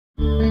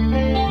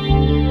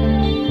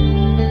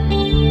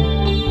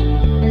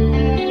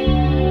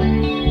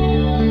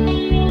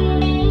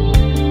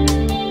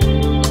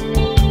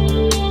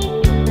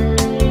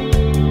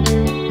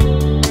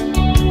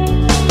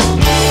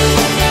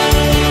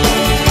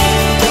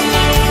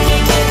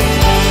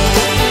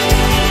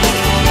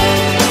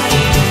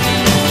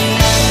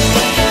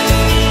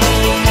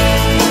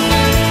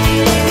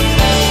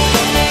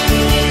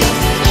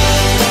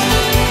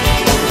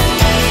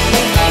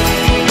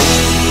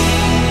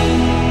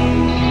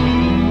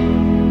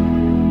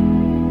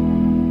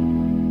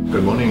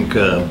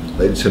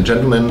Ladies and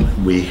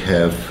gentlemen, we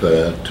have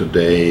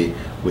today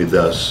with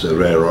us a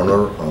rare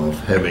honor of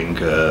having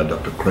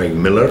Dr. Craig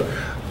Miller,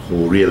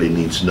 who really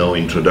needs no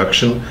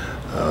introduction,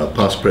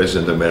 past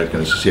president of the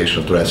American Association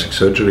of Thoracic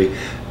Surgery,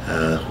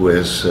 who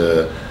has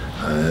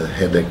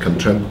had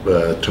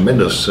a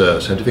tremendous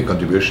scientific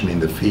contribution in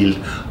the field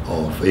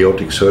of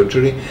aortic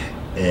surgery.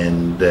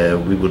 And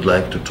we would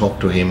like to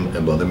talk to him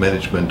about the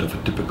management of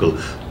a typical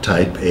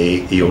type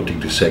A aortic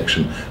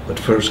dissection. But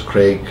first,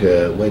 Craig,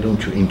 why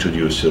don't you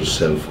introduce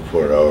yourself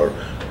for our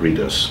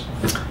readers?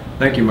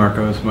 Thank you,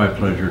 Marco. It's my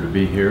pleasure to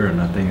be here, and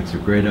I think it's a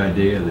great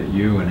idea that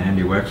you and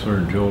Andy Wexler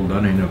and Joel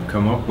Dunning have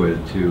come up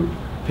with to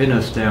pin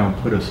us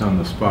down, put us on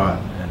the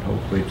spot, and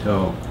hopefully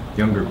tell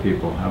younger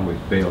people how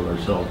we've bailed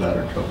ourselves out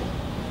of trouble.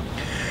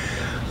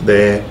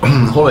 The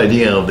whole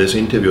idea of this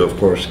interview, of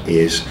course,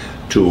 is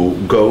to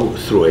go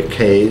through a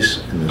case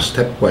in a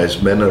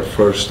stepwise manner,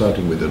 first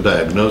starting with the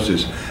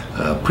diagnosis,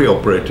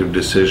 preoperative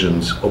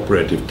decisions,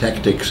 operative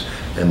tactics,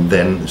 and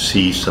then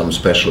see some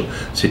special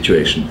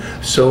situation.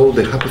 So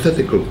the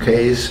hypothetical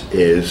case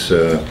is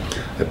a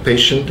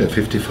patient, a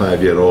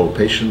 55-year-old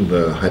patient,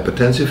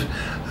 hypertensive.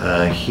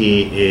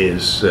 He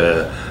is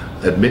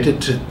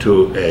admitted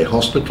to a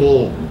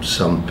hospital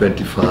some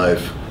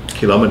 25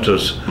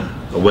 kilometers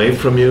away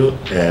from you,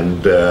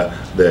 and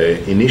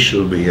the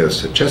initial, he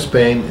has chest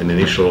pain, and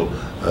initial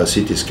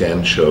CT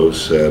scan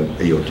shows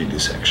aortic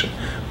dissection.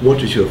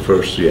 What is your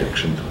first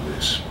reaction to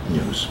this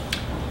news?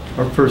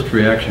 Our first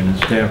reaction in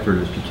Stanford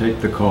is to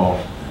take the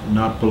call,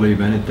 not believe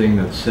anything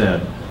that's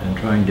said, and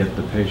try and get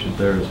the patient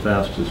there as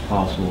fast as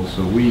possible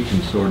so we can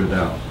sort it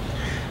out.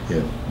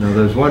 Yeah. Now,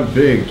 there's one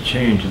big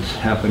change that's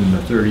happened in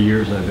the 30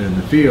 years I've been in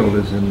the field.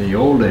 Is in the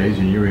old days,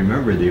 and you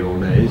remember the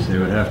old days, they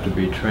would have to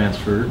be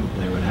transferred,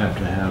 they would have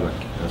to have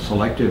a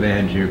selective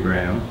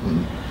angiogram,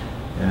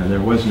 and there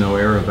was no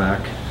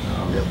Aerovac,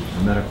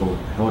 a medical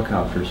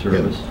helicopter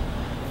service.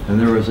 And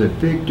there was a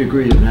big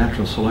degree of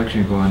natural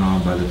selection going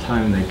on by the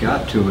time they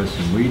got to us,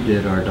 and we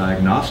did our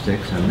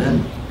diagnostics and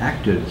then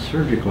acted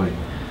surgically.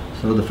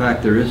 So the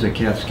fact there is a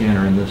CAT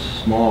scanner in this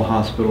small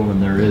hospital,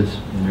 and there is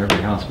in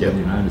every hospital in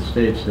the United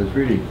States, has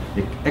really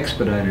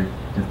expedited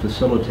and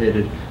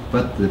facilitated,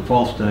 but the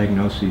false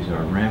diagnoses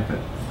are rampant.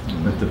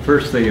 But the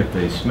first thing, if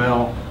they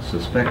smell,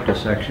 suspect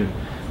dissection,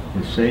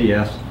 is say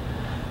yes,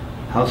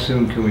 how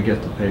soon can we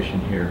get the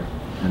patient here,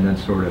 and then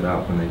sort it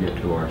out when they get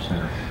to our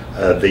center.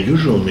 The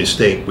usual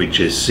mistake, which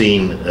is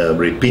seen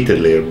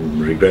repeatedly,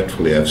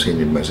 regretfully, I've seen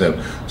it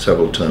myself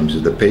several times,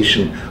 is the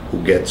patient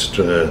who gets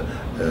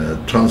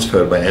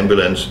transferred by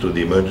ambulance to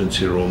the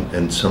emergency room,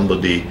 and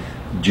somebody,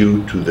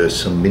 due to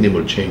some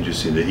minimal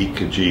changes in the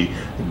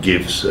EKG,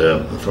 gives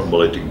a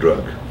thrombolytic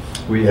drug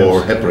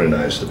or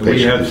heparinize the patient.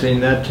 We have seen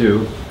that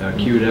too.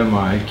 Acute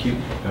MI, acute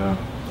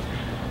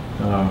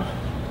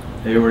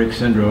aortic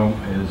syndrome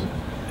is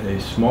a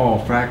small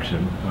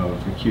fraction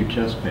of acute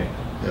chest pain.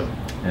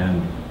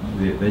 And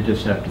they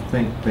just have to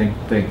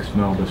think,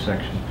 smell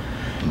dissection.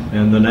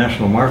 And the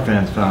National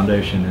Marfan's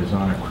Foundation is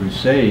on a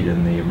crusade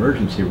in the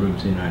emergency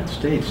rooms in the United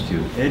States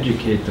to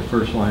educate the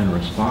first line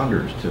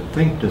responders to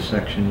think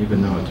dissection,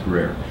 even though it's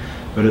rare.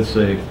 But it's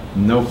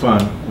no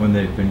fun when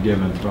they've been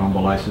given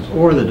thrombolysis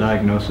or the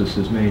diagnosis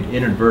is made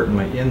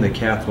inadvertently in the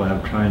cath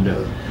lab trying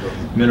to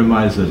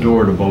minimize the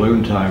door to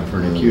balloon time for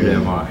an acute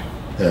MI.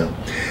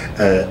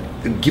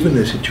 Given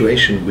the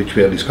situation which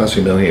we are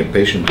discussing now here, a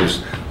patient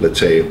is,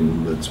 let's say,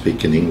 let's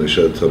speak in English,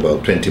 it's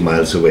about 20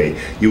 miles away,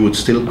 you would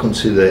still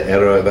consider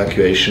aero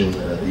evacuation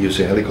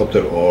using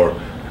helicopter, or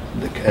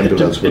the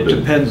ambulance would do? It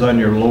depends on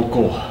your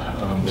local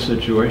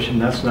situation.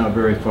 That's not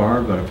very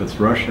far, but if it's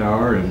rush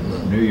hour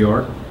in New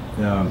York,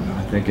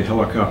 I think a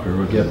helicopter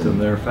would get them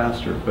there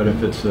faster. But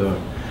if it's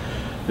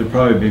it'd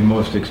probably be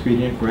most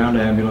expedient ground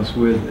ambulance.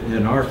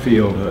 In our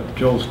field,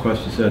 Joel's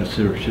question said,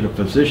 should a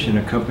physician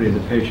accompany the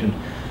patient?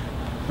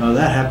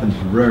 That happens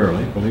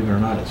rarely, believe it or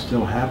not. It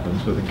still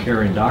happens with a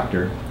caring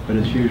doctor, but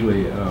it's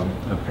usually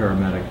a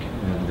paramedic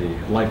and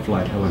the life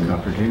flight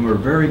helicopter team. We're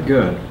very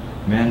good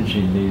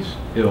managing these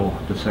ill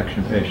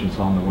dissection patients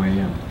on the way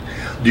in.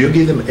 Do you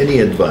give them any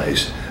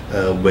advice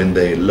when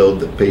they load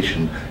the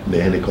patient in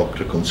the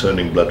helicopter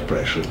concerning blood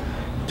pressure?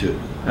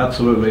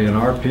 Absolutely, and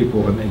our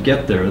people, when they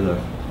get there, the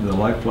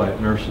life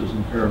flight nurses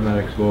and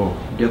paramedics will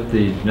get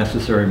the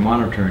necessary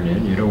monitoring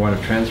in. You don't want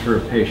to transfer a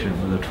patient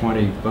with a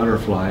 20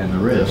 butterfly in the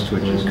wrist,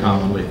 which is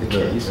commonly the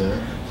case.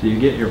 So you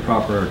get your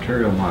proper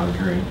arterial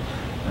monitoring,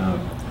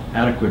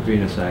 adequate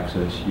venous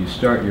access. You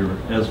start your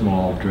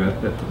Esmol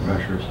drip if the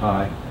pressure is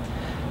high.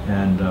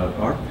 And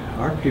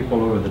our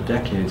people over the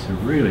decades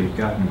have really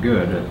gotten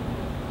good at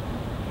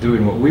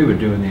doing what we would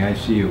do in the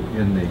ICU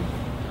in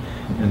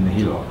the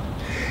helo.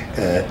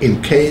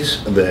 In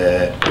case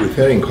the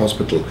referring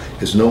hospital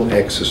has no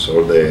access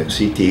or the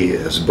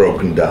CT has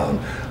broken down,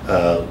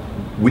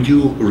 would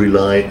you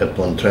rely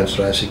upon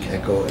transthoracic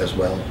echo as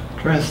well?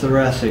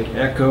 Transthoracic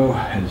echo,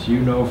 as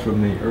you know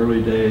from the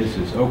early days,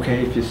 is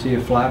okay if you see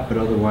a flap, but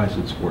otherwise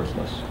it's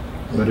worthless.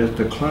 But if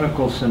the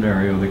clinical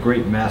scenario, the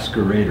great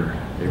masquerader,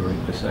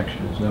 aortic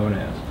dissection is known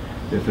as,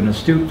 if an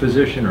astute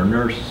physician or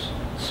nurse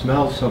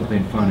smells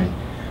something funny,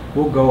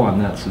 we'll go on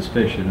that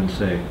suspicion and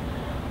say,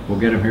 we'll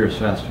get them here as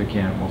fast as we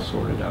can, we'll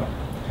sort it out.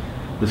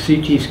 The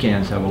CT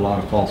scans have a lot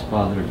of false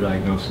positive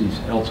diagnoses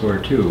elsewhere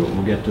too, but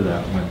we'll get to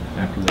that one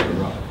after they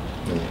arrive.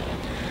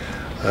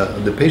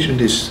 The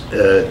patient is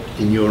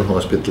in your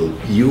hospital.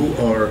 You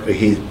are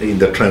in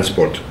the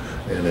transport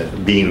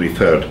and being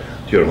referred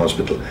to your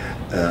hospital.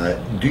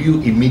 Do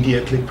you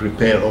immediately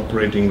prepare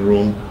operating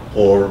room,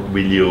 or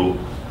will you?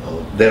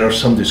 There are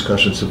some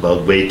discussions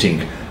about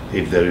waiting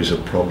if there is a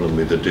problem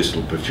with the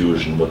distal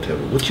perfusion,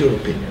 whatever. What's your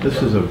opinion?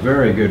 This is a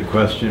very good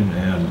question,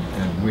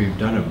 and we've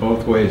done it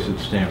both ways at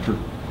Stanford.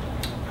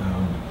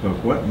 But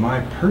what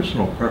my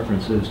personal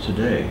preference is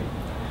today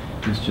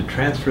is to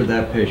transfer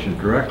that patient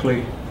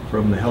directly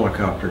from the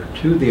helicopter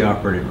to the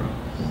operating room.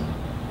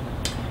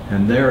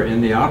 And there in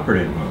the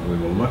operating room, we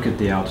will look at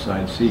the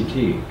outside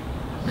CT,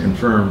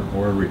 confirm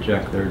or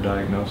reject their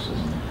diagnosis,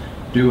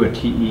 do a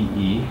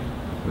TEE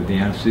with the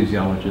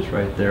anesthesiologist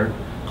right there,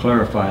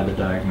 clarify the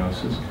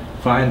diagnosis,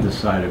 find the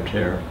site of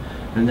tear,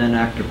 and then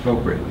act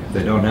appropriately. If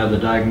they don't have the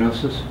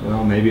diagnosis,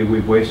 well, maybe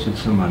we've wasted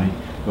some money,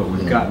 but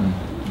we've gotten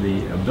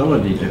the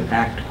ability to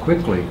act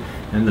quickly,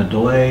 and the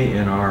delay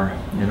in our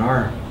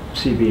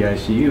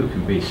CVICU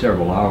can be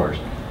several hours.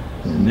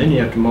 And then you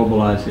have to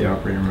mobilize the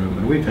operating room,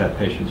 and we've had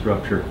patients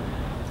rupture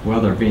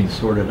while they're being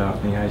sorted out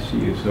in the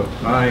ICU. So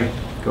I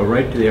go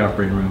right to the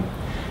operating room.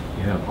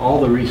 You have all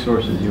the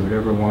resources you would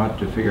ever want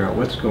to figure out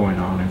what's going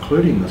on,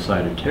 including the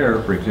site of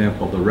tear. For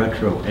example, the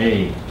retro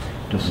A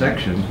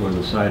dissections where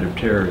the site of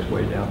tear is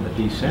way down the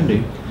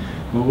descending.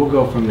 Well, we'll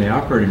go from the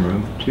operating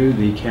room to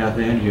the cath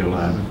angio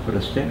lab and put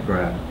a stent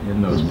graft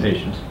in those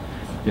patients,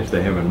 if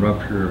they haven't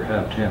ruptured or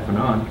have tampon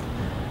on,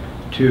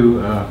 to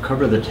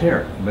cover the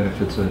tear. But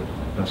if it's a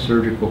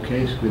surgical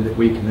case,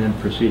 we can then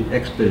proceed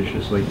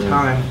expeditiously.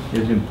 Time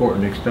is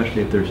important,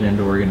 especially if there's end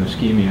organ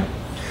ischemia.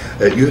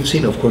 You have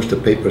seen, of course, the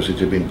papers that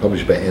have been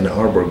published by Ann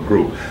Arbor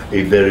Group.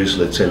 If there is,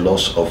 let's say,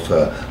 loss of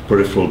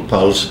peripheral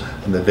pulse,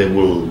 and that they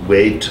will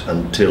wait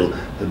until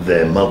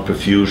the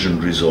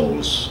malperfusion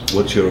resolves.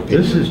 What's your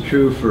opinion? This is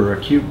true for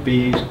acute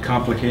Bs,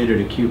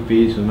 complicated acute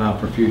Bs with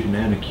malperfusion,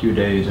 and acute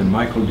As. And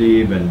Michael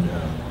Deeb and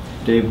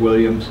Dave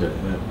Williams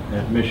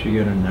at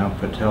Michigan, and now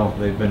Patel,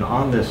 they've been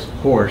on this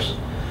horse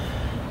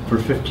for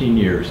 15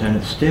 years, and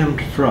it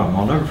stemmed from,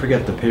 I'll never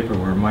forget the paper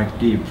where Mike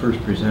Deeb first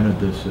presented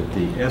this at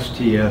the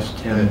STS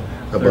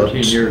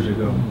 13 years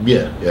ago.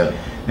 Yeah.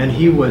 And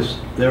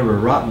there were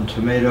rotten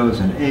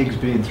tomatoes and eggs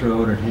being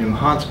thrown at him.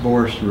 Hans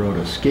Borst wrote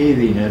a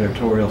scathing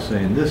editorial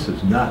saying, this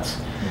is nuts.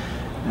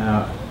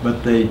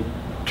 But they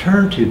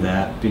turned to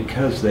that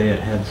because they had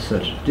had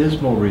such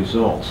dismal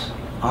results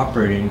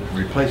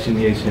replacing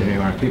the ACE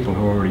on people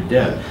who are already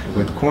dead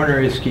with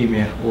coronary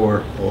ischemia or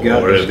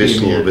gut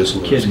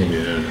ischemia, kidney.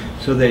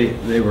 Ischemia. So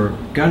they were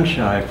gun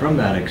shy from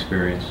that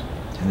experience,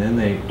 and then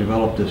they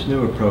developed this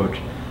new approach: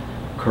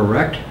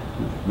 correct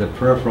the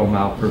peripheral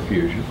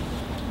malperfusion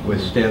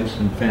with stents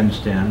and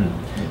FENSTEN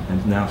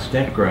and now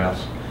stent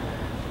grafts,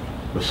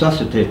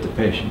 resuscitate the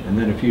patient, and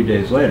then a few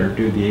days later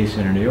do the ACE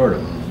in an aorta.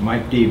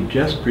 Mike Deeb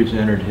just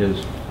presented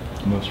his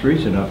most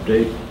recent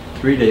update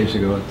 3 days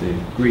ago at the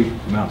Greek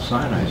Mount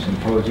Sinai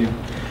Symposium,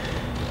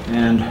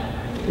 and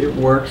it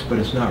works, but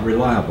it's not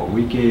reliable.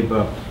 We gave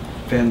up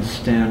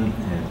FENSTEN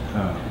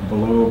and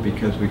below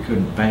because we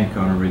couldn't bank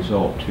on a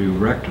result to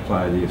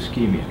rectify the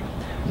ischemia.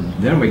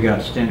 Then we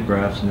got stent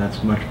grafts, and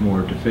that's much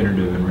more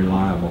definitive and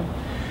reliable.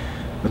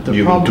 But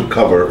the problem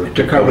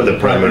to cover the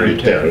primary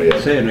tear, yeah.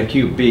 Say an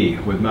acute B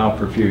with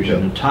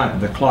malperfusion,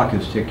 and the clock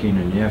is ticking,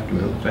 and you have to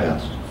move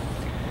fast.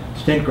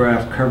 Stent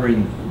graft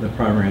covering the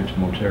primary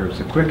intimal tear is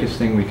the quickest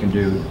thing we can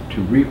do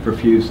to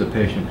reperfuse the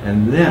patient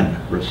and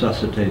then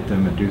resuscitate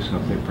them and do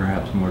something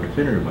perhaps more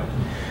definitively.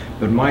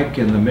 But Mike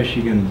in the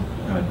Michigan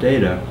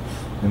data,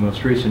 the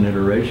most recent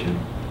iteration,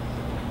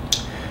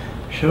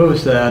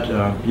 shows that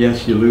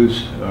yes, you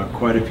lose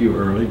quite a few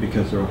early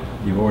because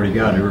you've already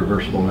got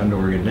irreversible end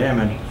organ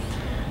damage,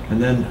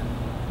 and then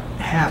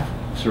half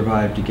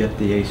survived to get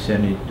the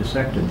ascending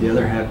dissected. The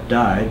other half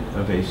died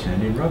of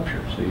ascending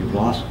rupture, so you've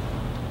lost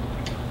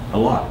a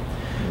lot.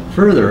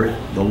 Further,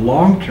 the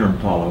long-term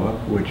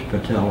follow-up, which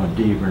Patel and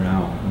Deeb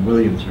and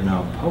Williams are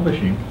now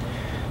publishing,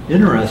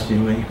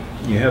 interestingly,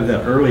 you have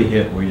that early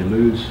hit where you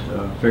lose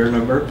a fair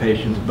number of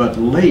patients, but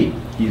late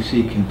you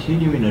see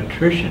continuing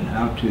attrition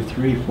out to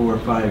 3, 4,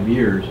 5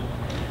 years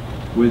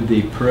with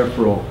the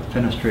peripheral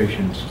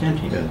fenestration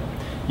stenting. Yeah.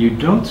 You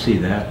don't see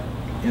that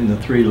in the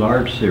 3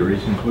 large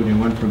series, including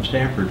one from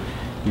Stanford.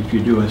 If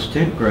you do a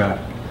stent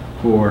graft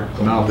for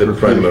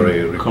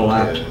malperfusion,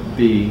 collapsed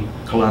B,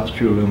 collapsed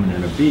true lumen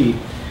in a B,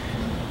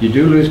 you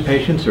do lose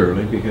patients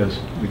early because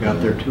we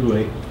got there too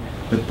late.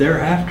 But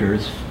thereafter,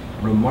 it's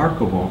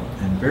remarkable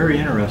and very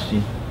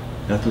interesting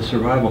that the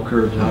survival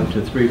curves out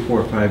to 3,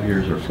 4, 5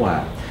 years are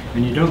flat.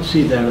 And you don't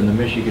see that in the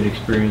Michigan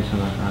experience,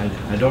 and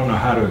I don't know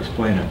how to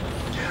explain it.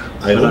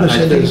 I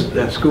think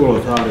that school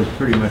of thought is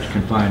pretty much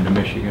confined to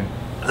Michigan.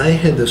 I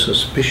had the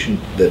suspicion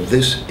that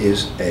this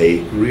is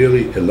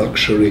really a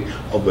luxury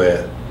of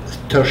a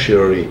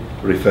tertiary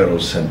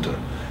referral center.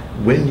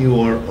 when you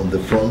are on the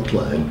front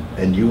line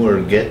and you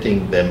are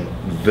getting them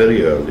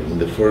very early in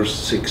the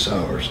first 6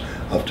 hours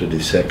after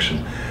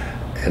dissection,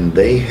 and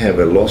they have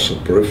a loss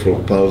of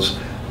peripheral pulse,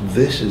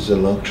 this is a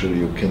luxury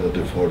you cannot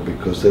afford,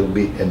 because there will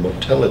be a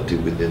mortality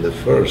within the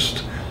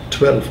first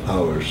 12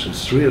 hours.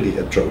 It's really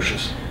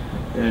atrocious.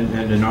 And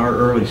in our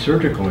early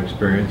surgical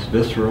experience,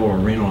 visceral or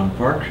renal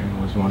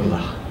infarction was one of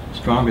the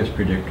strongest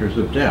predictors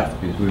of death,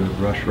 because we would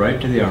rush right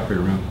to the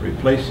operating room,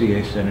 replace the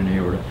ascending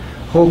aorta,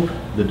 hope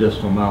the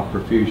distal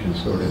malperfusion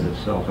sorted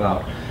itself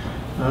out.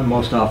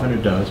 Most often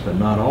it does, but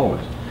not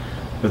always.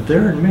 But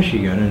there in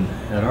Michigan,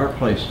 and at our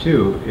place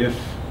too,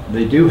 if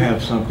they do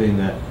have something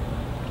that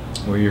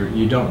where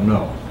you don't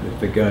know if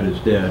the gut is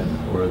dead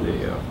or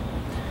the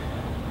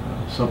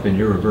something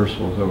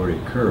irreversible has already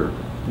occurred,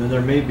 then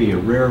there may be a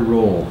rare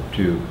role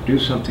to do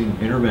something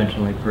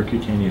interventionally,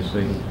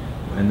 percutaneously,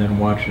 and then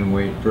watch and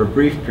wait for a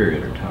brief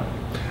period of time.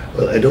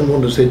 Well, I don't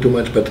want to say too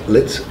much, but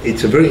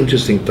it's a very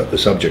interesting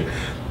subject.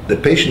 The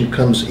patient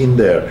comes in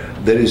there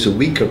is a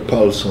weaker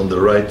pulse on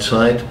the right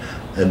side,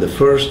 and the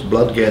first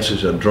blood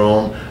gases are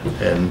drawn,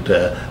 and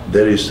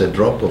there is a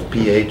drop of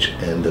pH,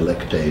 and the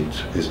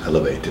lactate is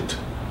elevated.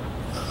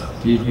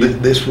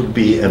 This would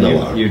be an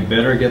alarm. You'd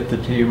better get the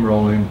team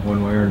rolling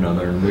one way or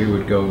another, and we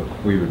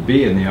would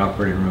be in the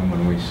operating room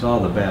when we saw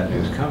the bad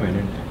news coming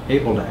and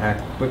able to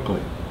act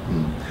quickly.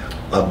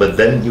 But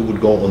then you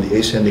would go on the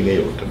ascending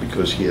aorta,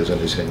 because he has an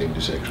ascending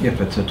dissection. If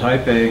it's a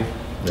type A,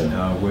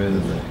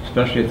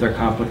 especially if there are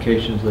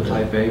complications of the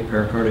type A,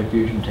 pericardial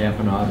effusion,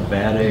 tamponade,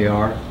 bad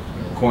AR,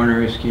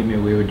 coronary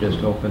ischemia, we would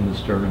just open the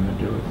sternum and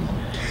do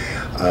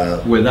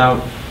it.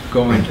 Without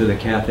going to the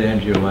cath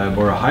angio lab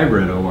or a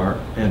hybrid OR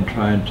and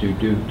trying to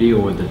deal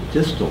with the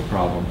distal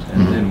problems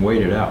and then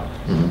wait it out.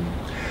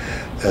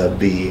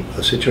 The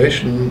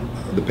situation,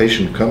 the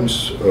patient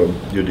comes,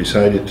 you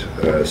decided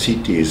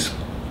CT is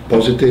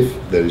positive,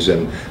 there is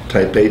a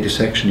type A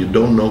dissection, you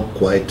don't know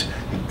quite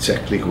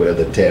exactly where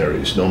the tear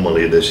is.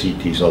 Normally the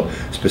CT is not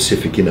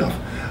specific enough.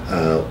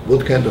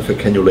 What kind of a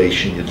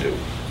cannulation you do?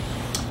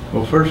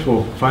 Well, first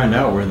we'll find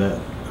out where that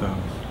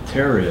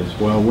tear is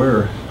while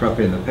we're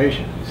prepping the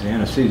patient. The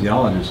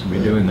anesthesiologist will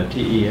be doing the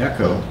TE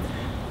echo,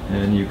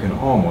 and you can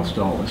almost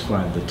always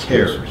find the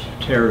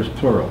tears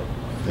plural.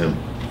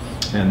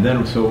 And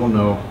then so we'll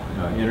know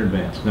in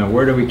advance. Now,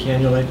 where do we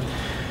cannulate?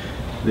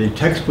 The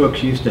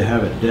textbooks used to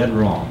have it dead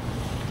wrong,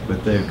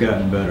 but they've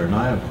gotten better. And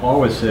I have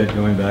always said,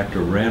 going back to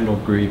Randall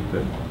Greep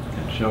and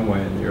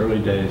Shumway in the early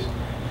days,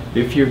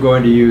 if you're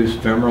going to use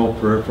femoral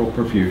peripheral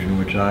perfusion,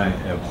 which I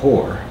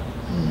abhor,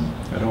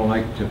 I don't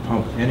like to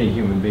pump any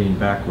human being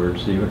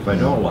backwards, even if I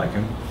don't like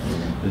him.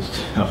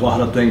 There's a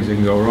lot of things that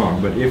can go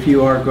wrong. But if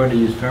you are going to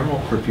use femoral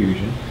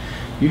perfusion,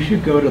 you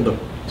should go to the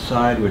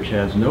side which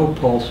has no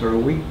pulse or a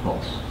weak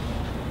pulse.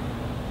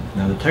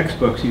 Now, the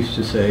textbooks used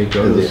to say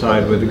go to the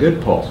side with a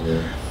good pulse.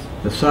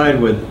 The side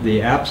with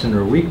the absent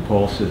or weak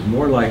pulse is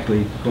more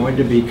likely going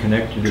to be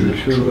connected to the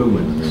true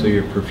lumen, so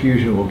your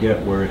perfusion will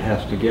get where it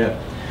has to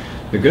get.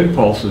 The good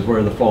pulse is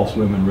where the false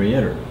lumen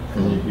re-entered,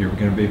 and you're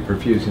going to be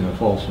perfusing the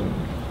false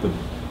lumen. The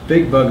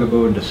big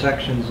bugaboo in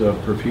dissections of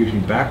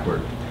perfusion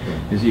backward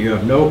is that you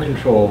have no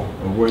control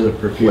of where the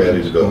perfusion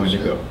is going to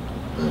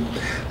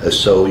go.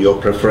 So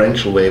your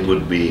preferential way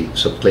would be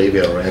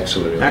subclavian or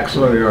axillary artery?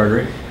 Axillary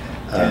artery.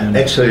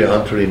 Axillary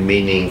artery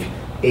meaning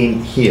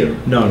in here?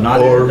 No, not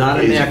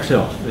in the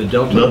axilla. The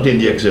not in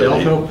the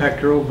axilla.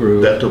 Deltopectoral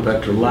groove.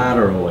 Deltopectoral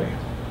laterally.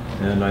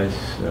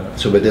 And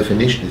so by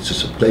definition, it's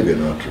a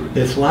subclavian artery.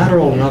 It's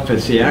lateral enough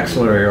as the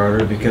axillary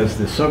artery, because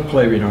the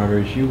subclavian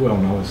artery, as you well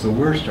know, is the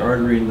worst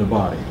artery in the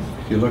body.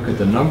 If you look at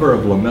the number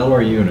of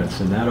lamellar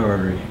units in that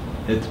artery,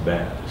 it's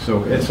bad.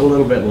 So it's a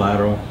little bit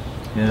lateral,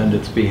 and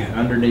it's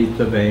underneath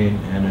the vein,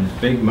 and in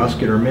big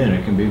muscular men,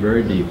 it can be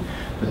very deep.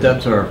 But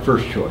that's our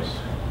first choice.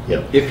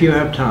 If you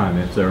have time,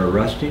 if they're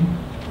arresting,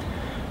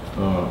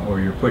 or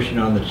you're pushing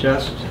on the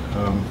chest,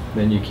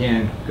 then you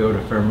can go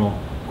to femoral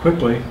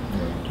quickly,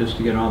 just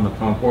to get on the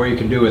pump, or you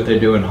can do what they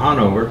do in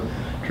Hanover,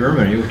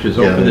 Germany, which is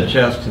open the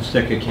chest and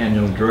stick a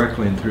cannula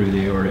directly in through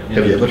the aorta.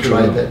 Have you ever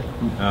tried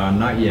that?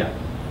 Not yet.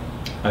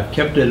 I've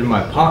kept it in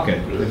my pocket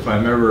if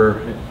I'm ever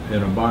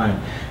in a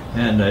bind,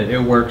 and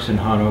it works in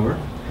Hanover.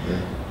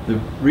 The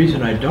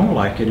reason I don't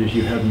like it is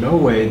you have no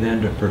way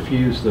then to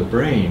perfuse the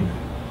brain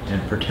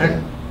and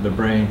protect the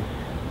brain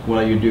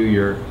while you do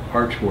your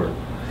arch work.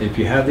 If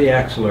you have the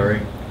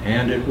axillary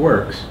and it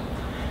works,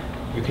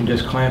 you can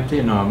just clamp the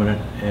innominate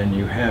and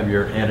you have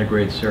your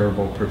antegrade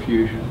cerebral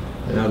perfusion.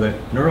 Now, the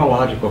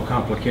neurological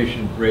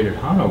complication rate at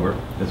Hanover,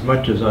 as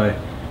much as I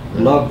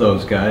love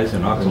those guys,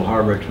 and Axel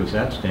Harbrecht was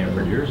at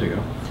Stanford years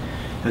ago,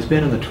 has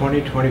been in the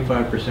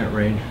 20-25%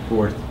 range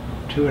for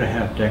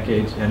 2.5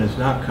 decades and has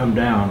not come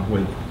down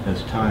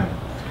as time.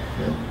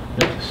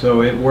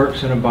 So it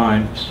works in a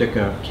bind, stick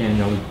a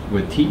cannula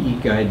with TE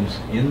guidance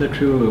in the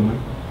true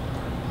lumen,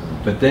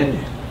 but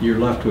then you're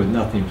left with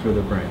nothing for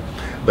the brain.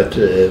 But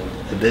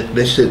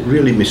this is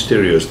really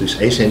mysterious,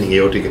 this ascending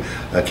aortic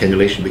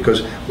cannulation,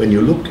 because when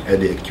you look at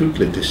the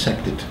acutely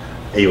dissected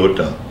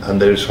aorta,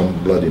 and there is some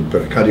blood in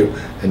pericardium,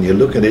 and you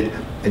look at it,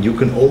 and you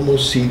can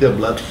almost see the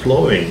blood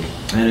flowing.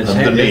 And it's,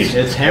 underneath.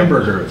 it's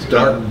hamburger. It's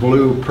dark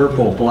blue,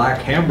 purple,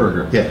 black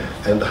hamburger. Yeah,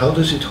 and how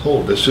does it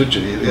hold the suture?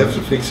 You have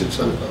to fix it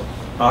somehow.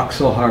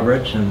 Axel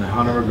Habrich and the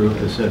Hanover Group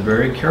has said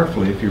very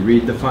carefully, if you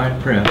read the fine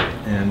print,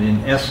 and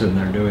in Essen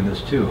they're doing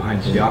this too,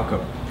 Heinz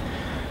Jakob,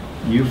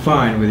 you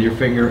find with your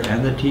finger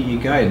and the TE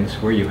guidance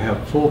where you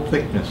have full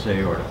thickness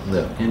aorta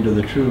into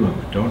the true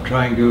lumen. Don't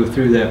try and go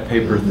through that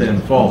paper thin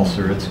false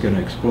or it's going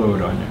to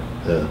explode on you.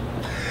 Yeah.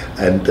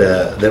 And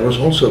there was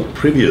also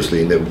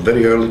previously, in the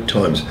very early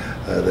times,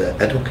 there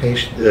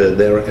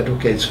are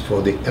advocates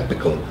for the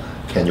apical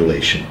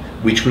cannulation,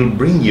 which will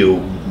bring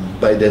you,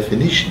 by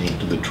definition,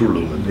 into the true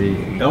lumen. The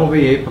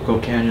LV apical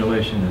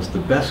cannulation is the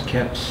best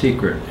kept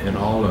secret in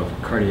all of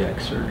cardiac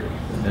surgery.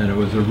 And it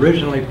was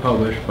originally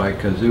published by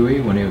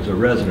Kazui when he was a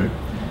resident,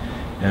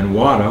 and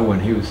Wada when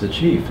he was the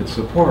chief at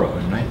Sapporo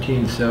in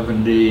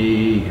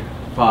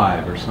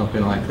 1975 or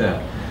something like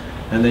that.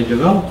 And they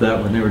developed that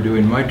when they were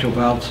doing mitral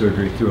valve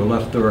surgery through a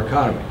left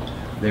thoracotomy.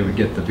 They would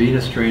get the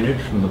venous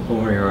drainage from the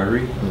pulmonary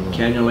artery,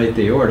 cannulate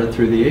the aorta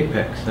through the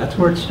apex. That's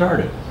where it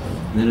started.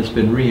 And then it's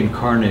been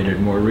reincarnated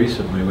more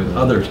recently with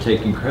others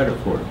taking credit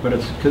for it. But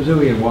it's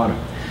Kazui and Wada.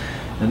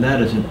 And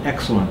that is an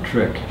excellent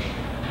trick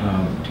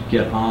to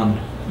get on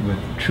with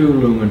true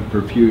lumen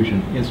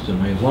perfusion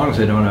instantly, as long as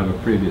they don't have a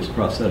previous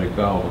prosthetic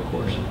valve, of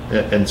course.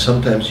 And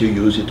sometimes you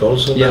use it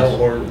also Yes. now?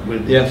 Or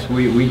with Yes,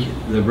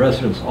 the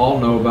residents all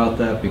know about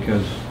that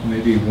because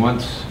maybe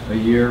once a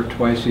year,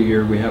 twice a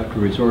year, we have to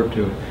resort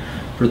to it.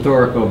 For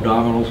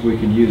thoracoabdominals, we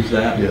can use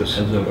that Yes,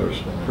 as a of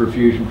course.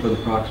 perfusion for the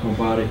proximal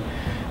body.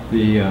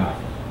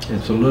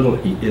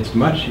 It's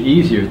much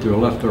easier through a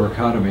left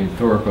thoracotomy and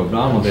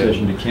thoracoabdominal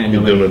incision to cannulate.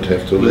 You do not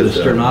have to With a lift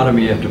down.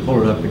 sternotomy, you have to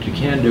pull it up, but you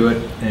can do it.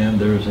 And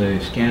there's a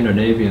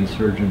Scandinavian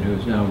surgeon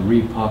who's now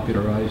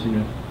repopularizing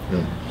it.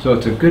 Yeah. So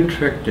it's a good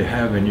trick to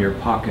have in your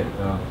pocket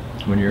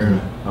when you're in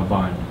a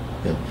bind.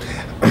 Yeah.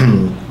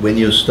 When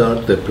you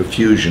start the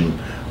perfusion,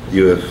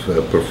 you have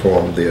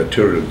performed the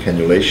arterial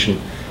cannulation,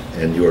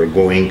 and you are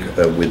going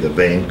with the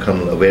vein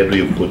cannula. Where do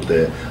you put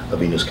the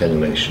venous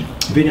cannulation?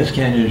 Venous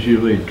canyon is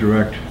usually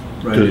direct,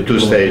 right? to Two the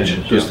stage,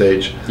 appendage, two yeah.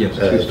 stage, Yes,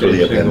 to two-stage the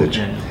single appendage.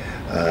 canyon.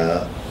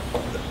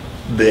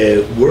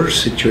 The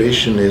worst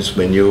situation is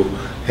when you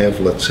have,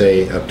 let's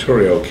say,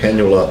 arterial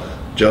cannula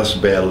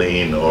just barely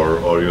in,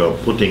 or you are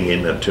putting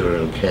in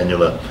arterial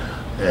cannula,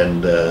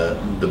 and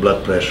the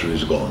blood pressure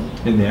is gone.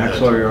 In the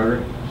axillary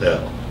artery? Yeah.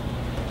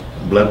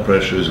 Blood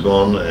pressure is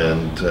gone,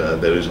 and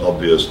there is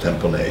obvious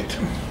tamponade.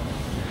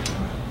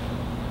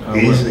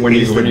 When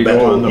you the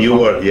go on the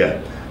pump?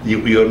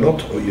 You're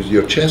not.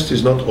 Your chest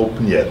is not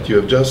open yet. You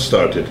have just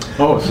started.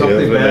 Oh,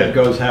 something bad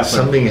goes happen.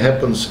 Something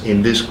happens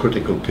in this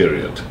critical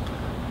period.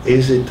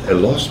 Is it a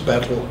lost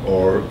battle,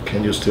 or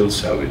can you still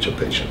salvage a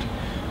patient?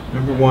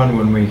 Number one,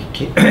 when we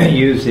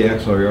use the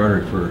axillary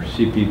artery for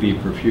CPB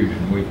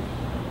perfusion, we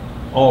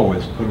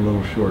always put a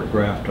little short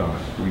graft on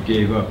it. We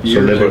gave up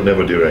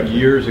never directly.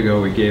 Years ago,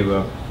 we gave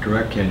up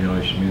direct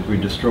cannulation because we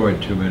destroyed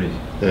too many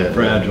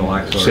fragile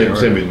axillary arteries.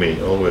 Same with me.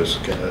 Always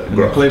And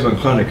the Cleveland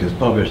Clinic has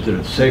published that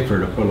it's safer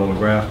to put a little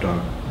graft on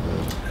it.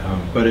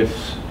 But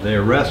if they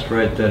arrest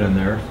right then and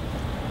there,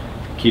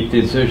 keep the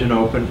incision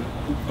open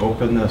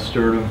the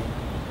sternum,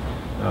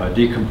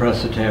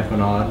 decompress the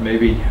tamponade,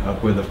 maybe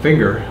with a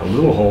finger, a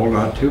little hole,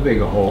 not too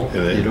big a hole.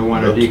 You don't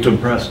want to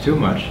decompress too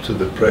much. So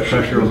the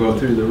pressure will go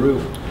through the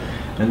roof.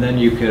 And then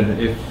you can,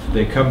 if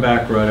they come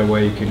back right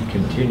away, you can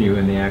continue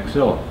in the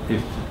axilla.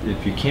 If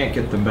you can't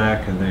get them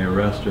back and they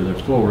arrest or there's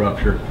full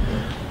rupture,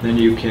 then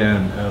you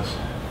can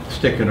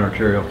stick an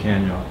arterial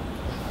cannula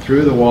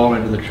through the wall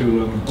into the true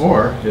lumen,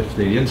 or if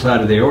the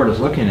inside of the aorta is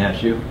looking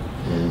at you,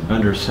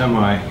 under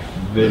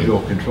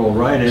semi-visual control,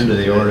 right into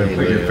the aorta, and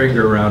put your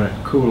finger around it,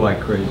 cool like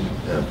crazy.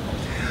 Yeah.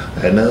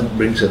 And that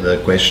brings in the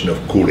question of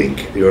cooling.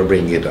 You're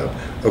bringing it up.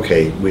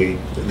 Okay,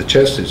 the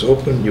chest is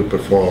open, you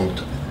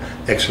performed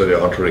axillary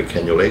artery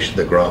cannulation,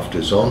 the graft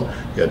is on,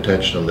 you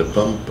attached on the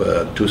pump,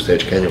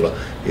 two-stage cannula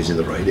is in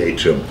the right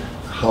atrium.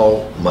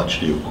 How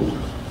much do you cool?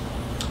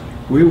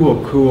 We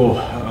will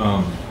cool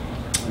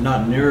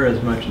not near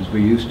as much as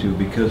we used to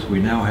because we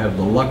now have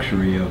the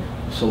luxury of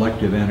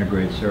selective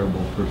antegrade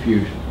cerebral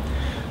perfusion.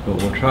 But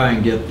we'll try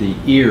and get the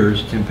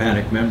ears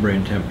tympanic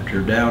membrane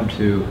temperature down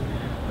to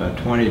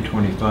 20 to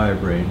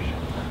 25 range.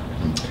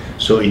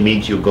 So it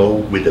means you go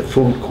with a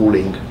full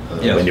cooling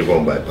when you go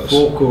on bypass.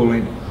 Full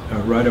cooling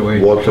right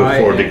away. Water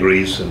 4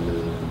 degrees and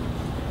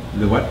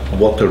the what?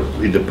 Water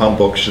in the pump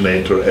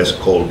oxygenator as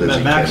cold as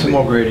it can be.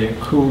 Maximal gradient,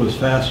 cool as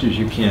fast as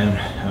you can.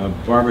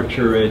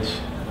 Barbiturates,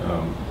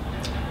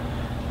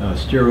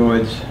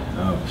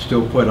 steroids,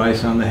 still put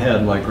ice on the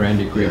head like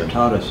Randy Grieve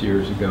taught us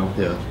years ago.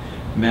 Yeah.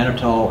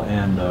 Mannitol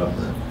and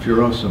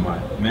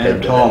furosemide.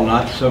 Mannitol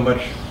not so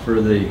much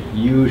for the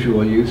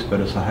usual use,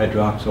 but it's a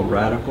hydroxyl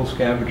radical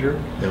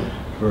scavenger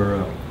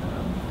for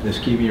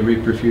ischemia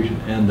reperfusion,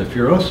 and the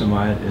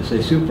furosemide is a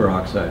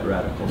superoxide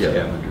radical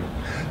scavenger.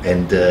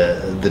 And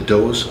the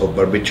dose of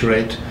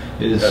barbiturate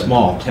It is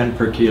small, 10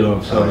 per kilo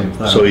of sodium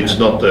thiopental. So it's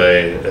not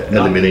the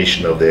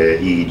elimination of the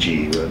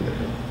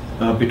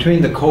EEG?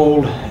 Between the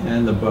cold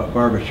and the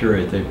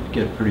barbiturate, they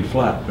get pretty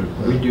flat, but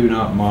we do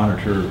not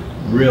monitor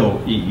real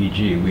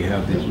EEG. We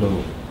have these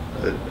little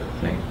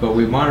things, but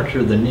we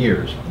monitor the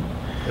NIRS.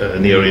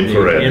 Near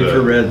infrared.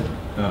 Infrared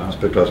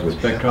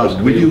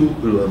spectroscopy. Will you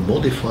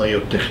modify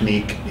your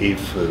technique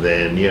if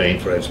the near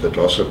infrared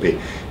spectroscopy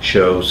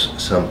shows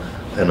some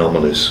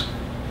anomalies?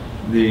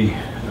 The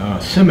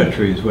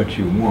symmetry is what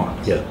you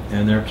want. Yeah.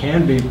 And there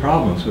can be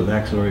problems with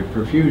axillary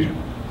perfusion.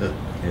 Yeah.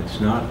 It's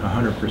not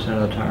 100%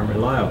 of the time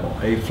reliable.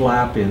 A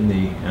flap in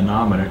the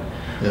innominate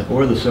Yeah.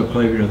 or the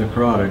subclavian of the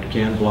carotid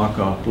can block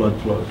off blood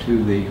flow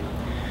to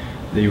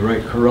the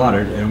right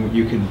carotid, and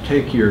you can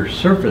take your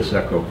surface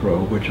echo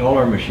probe, which all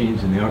our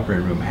machines in the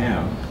operating room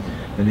have,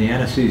 and the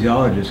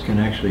anesthesiologist can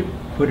actually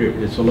put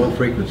it, it's a low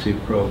frequency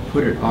probe,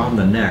 put it on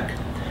the neck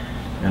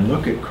and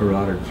look at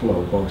carotid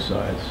flow both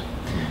sides.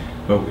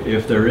 But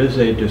if there is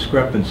a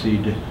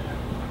discrepancy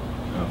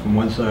from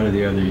one side or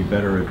the other, you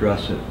better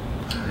address it.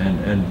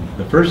 And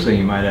the first thing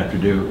you might have to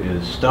do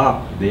is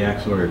stop the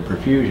axillary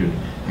perfusion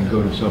and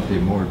go to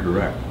something more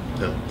direct.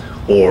 Yeah.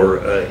 Or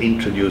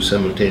introduce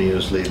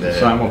simultaneously the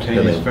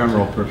simultaneous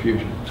femoral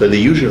perfusion. So the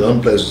usual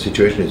unpleasant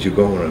situation is you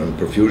go on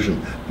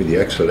perfusion with the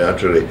axillary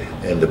artery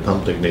and the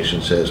pump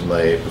technician says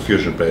my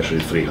perfusion pressure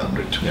is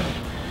 300. Yeah.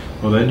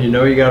 Well, then you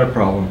know you got a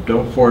problem.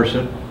 Don't force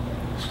it.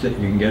 You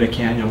can get a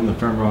cannula in the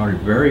femoral artery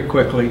very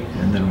quickly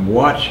and then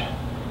watch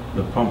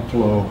the pump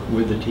flow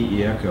with the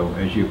TE echo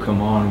as you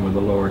come on with the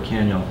lower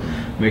cannula.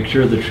 Make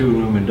sure the true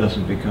lumen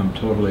doesn't become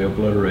totally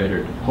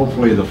obliterated.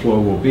 Hopefully the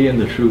flow will be in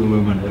the true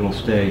lumen.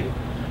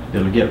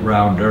 It'll get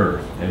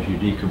rounder as you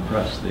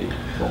decompress the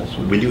false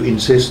lumen. Will you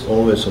insist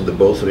always on the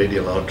both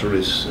radial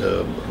arteries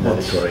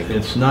monitoring?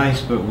 It's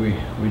nice, but we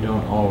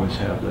don't always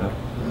have that.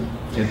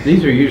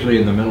 These are usually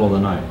in the middle of the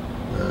night.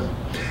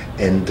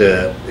 And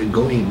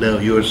going now,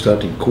 you're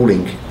starting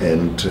cooling,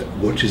 and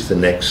what is the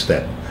next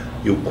step?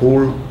 You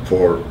cool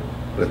for,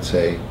 let's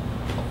say,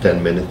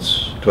 10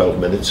 minutes, 12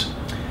 minutes,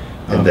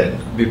 and then?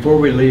 Before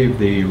we leave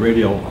the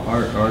radial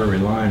artery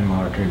line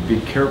monitoring, be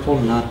careful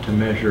not to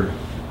measure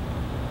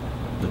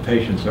the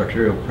patient's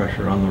arterial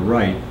pressure on the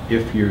right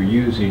if you're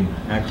using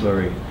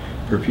axillary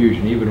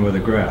perfusion, even with a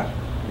graph,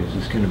 because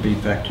it's going to be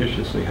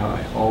factitiously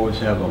high. Always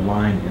have a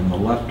line in the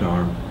left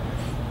arm,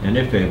 and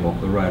if able,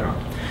 the right arm.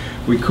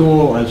 We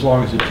cool as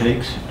long as it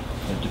takes.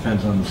 It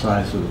depends on the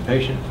size of the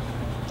patient.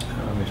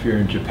 If you're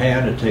in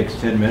Japan, it takes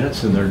 10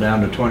 minutes and they're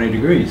down to 20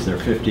 degrees. They're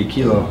 50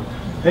 kilo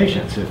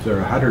patients. If they're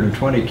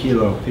 120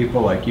 kilo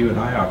people like you and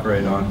I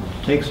operate on,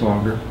 it takes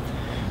longer.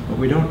 But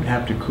we don't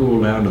have to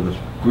cool down to the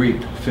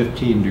GREEP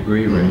 15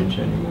 degree range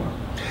anymore.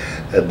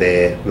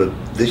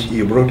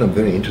 You brought up a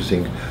very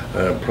interesting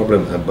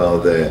problem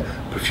about the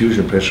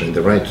perfusion pressure in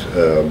the right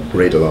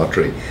radial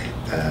artery.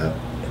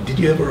 Did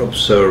you ever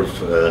observe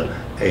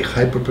a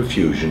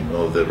hyperperfusion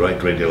of the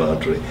right radial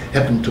artery?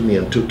 Happened to me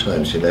on 2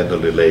 times in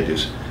elderly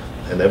ladies,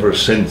 and ever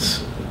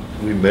since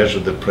we measure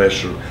the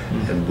pressure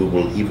and we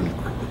will even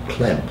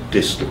clamp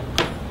distal.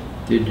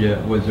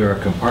 Was there a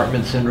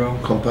compartment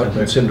syndrome?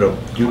 Compartment syndrome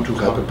due to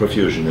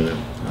hyperperfusion in it.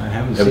 I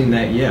haven't seen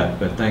that yet,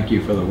 but thank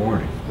you for the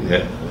warning.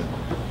 Yeah.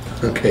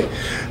 Okay.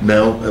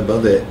 Now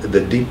about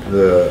the deep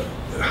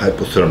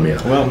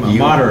hypothermia. Well,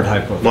 moderate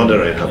hypothermia.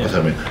 Moderate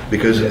hypothermia, yeah.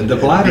 because the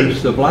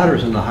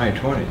bladder's in the high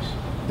 20s.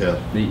 Yeah.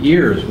 The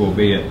ears will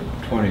be at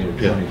 20 to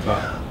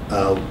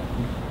 25.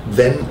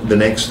 Then the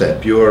next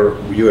step,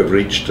 you have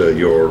reached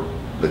your,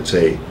 let's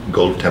say,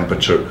 goal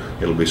temperature.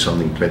 It'll be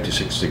something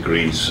 26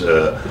 degrees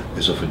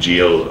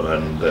esophageal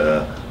and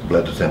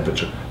bladder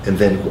temperature. And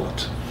then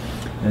what?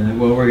 And then,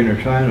 well, we're going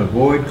to try and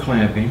avoid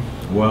clamping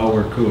while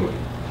we're cooling.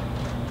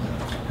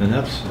 And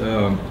that's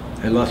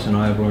a lesson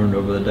I've learned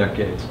over the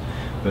decades.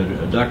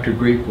 But Dr.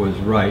 Griepe was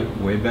right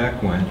way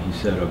back when. He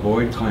said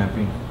avoid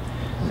clamping.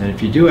 And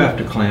if you do have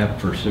to clamp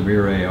for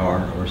severe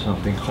AR or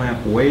something,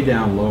 clamp way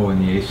down low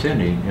in the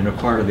ascending in a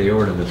part of the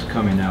aorta that's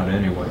coming out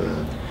anyway.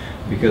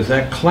 Because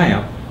that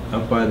clamp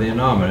up by the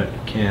innominate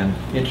can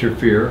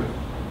interfere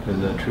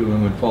with the true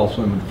lumen, false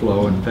lumen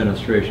flow and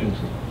fenestrations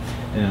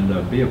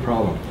and be a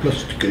problem.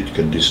 Plus it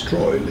can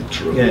destroy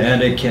literally. Yeah,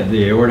 and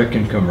the aorta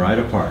can come right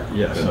apart.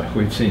 Yes,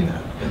 we've seen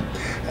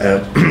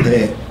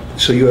that.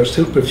 So you are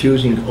still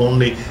perfusing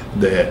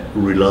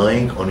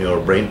relying on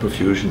your brain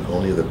perfusion,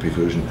 only the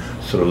perfusion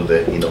through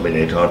the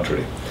innominate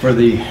artery. For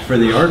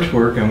the arch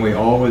work, and we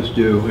always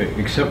do,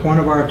 except one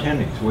of our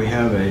attendings, we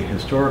have a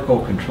historical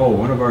control.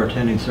 One of our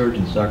attending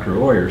surgeons, Dr.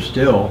 Oyer,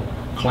 still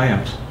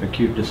clamps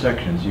acute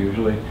dissections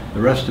usually.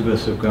 The rest of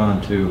us have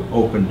gone to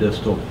open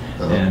distal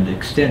and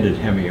extended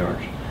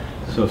hemiarch.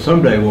 So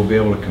someday we'll be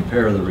able to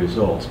compare the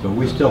results, but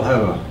we still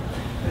have a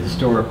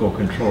historical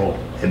control.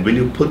 And will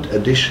you put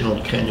additional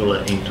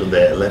cannula into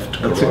the left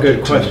carotid? That's a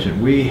good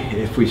question.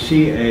 If we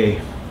see a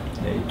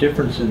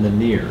difference in the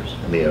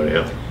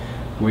NIRS,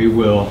 we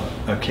will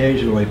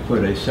occasionally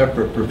put a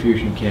separate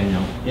perfusion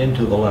cannula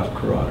into the left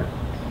carotid.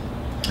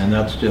 And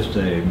that's just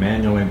a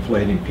manual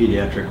inflating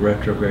pediatric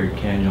retrograde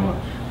cannula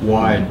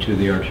wide to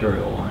the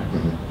arterial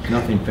line.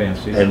 Nothing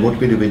fancy. And what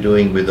will you be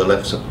doing with the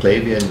left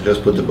subclavian?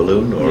 Just put the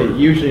balloon, or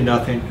Usually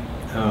nothing.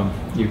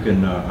 You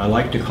can. I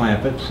like to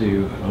clamp it so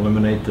you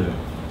eliminate the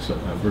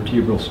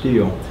vertebral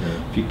steel.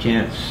 Yeah. If you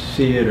can't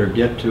see it or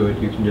get to it,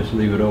 you can just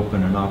leave it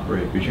open and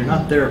operate, because you're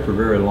not there for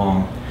very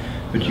long.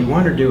 But you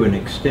want to do an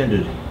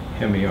extended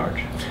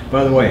hemiarch.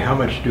 By the way, how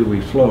much do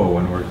we flow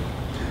when we're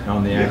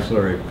on the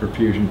axillary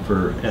perfusion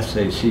for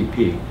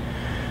SACP?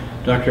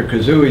 Dr.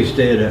 Kazui's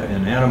data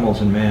in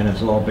animals and man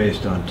is all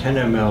based on 10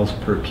 mLs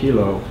per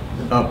kilo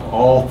up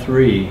all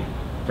three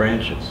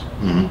branches,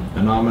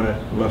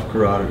 innominate, left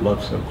carotid,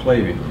 left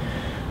subclavian.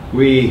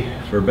 We,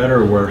 for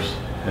better or worse,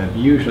 have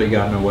usually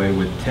gotten away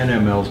with 10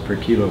 mLs per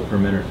kilo per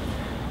minute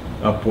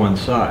up one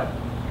side.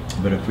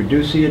 But if we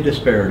do see a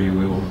disparity,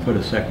 we will put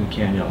a second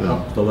cannula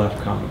up the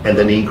left common. and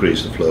then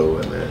increase the flow,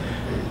 and then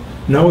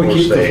No, we or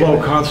keep the stay flow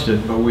there.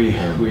 constant, but we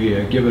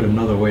give it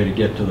another way to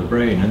get to the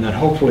brain, and then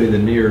hopefully the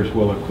nears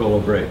will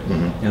equilibrate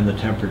and the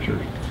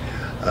temperatures.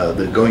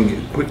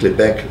 Going quickly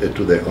back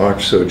to the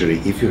arch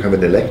surgery, if you have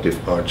an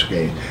elective arch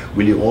gain,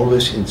 will you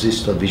always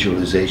insist on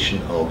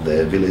visualization of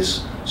the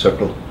Willis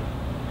circle?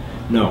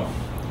 No,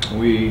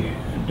 we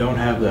don't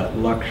have that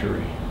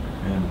luxury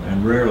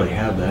and rarely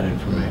have that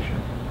information.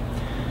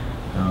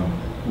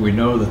 We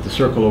know that the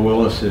circle of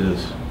Willis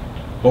is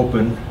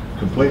open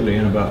completely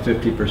in about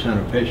 50%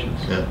 of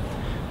patients. Yeah.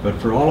 But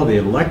for all of the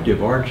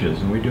elective arches,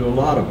 and we do a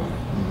lot of them,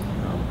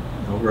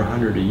 over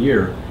 100 a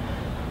year,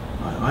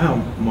 I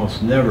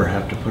almost never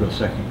have to put a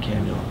second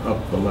cannula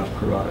up the left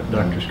carotid.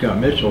 Dr. Scott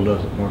Mitchell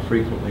does it more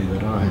frequently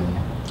than I.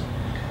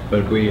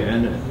 But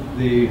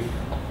the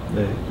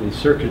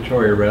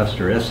circulatory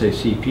arrest or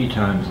SACP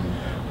times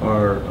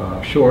are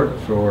short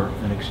for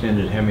an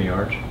extended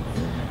hemiarch.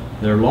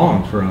 They're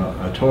long for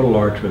a total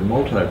arch with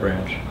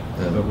multi-branch,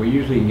 but we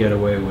usually can get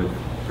away with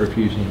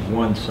perfusing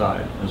one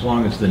side as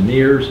long as the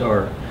nears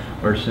are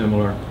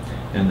similar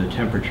and the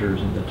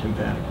temperatures in the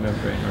tympanic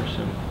membrane are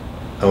similar.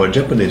 Our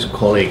Japanese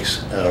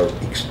colleagues are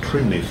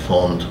extremely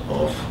fond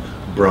of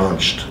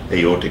branched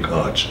aortic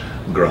arch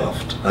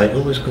graft. I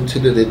always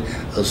considered it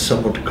as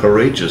somewhat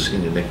courageous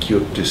in an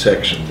acute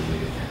dissection.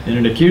 In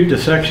an acute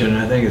dissection,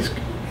 I think it's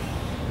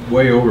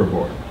way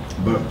overboard.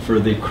 But for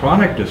the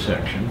chronic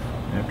dissection,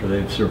 after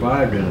they've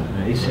survived an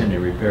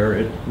ascending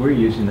repair, we're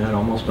using that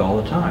almost all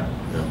the time.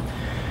 Yeah.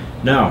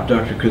 Now,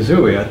 Dr.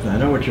 Kazui, I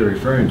know what you're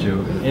referring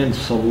to. In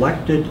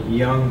selected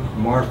young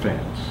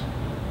Marfans,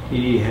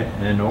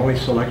 and only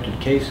selected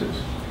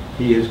cases,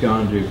 he has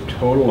gone to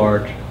total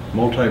arch,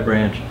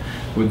 multi-branch,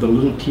 with the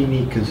little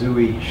teeny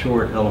Kazui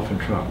short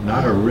elephant trunk.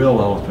 Not a real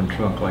elephant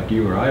trunk like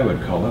you or I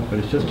would call it, but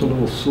it's just a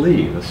little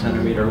sleeve, a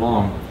centimeter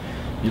long.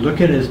 You look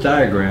at his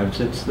diagrams,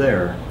 it's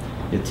there.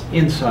 It's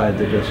inside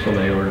the distal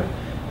aorta,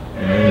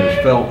 and then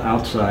there's felt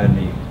outside, and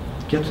he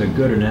gets a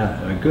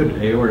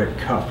good aortic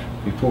cuff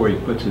before he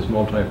puts his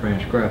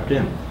multi-branch graft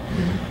in.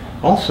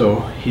 Also,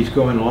 he's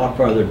going a lot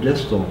farther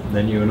distal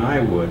than you and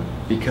I would,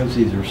 because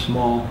these are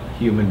small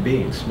human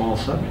beings, small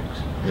subjects.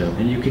 Yeah.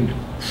 And you can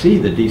see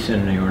the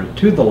descending aorta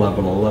to the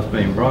level of the left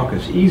main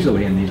bronchus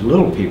easily in these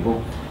little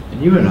people,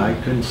 and you and I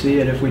couldn't see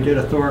it if we did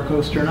a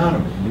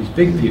thoracosternotomy, these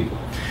big people.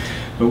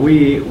 But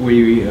we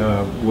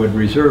would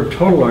reserve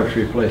total arch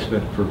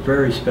replacement for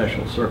very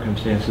special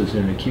circumstances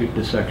in acute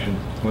dissection,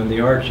 when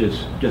the arch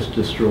is just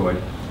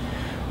destroyed,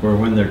 or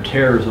when there are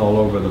tears all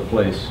over the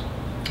place,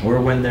 or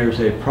when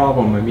there's a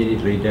problem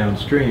immediately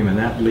downstream, and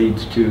that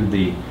leads to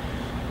the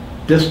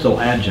distal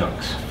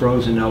adjuncts,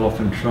 frozen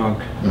elephant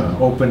trunk,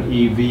 open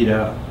E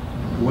vita.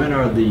 When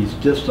are these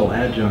distal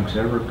adjuncts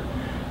ever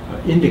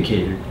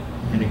indicated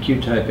in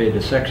acute type A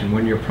dissection?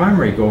 When your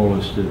primary goal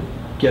is to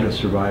get a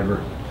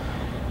survivor.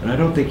 And I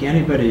don't think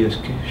anybody has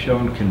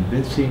shown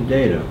convincing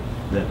data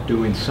that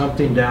doing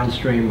something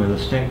downstream with a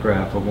stent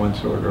graft of one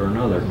sort or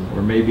another,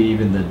 or maybe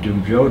even the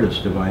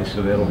Dumjotis device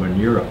available in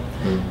Europe,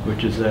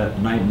 which is that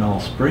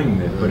nitinol spring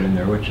they put in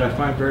there, which I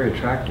find very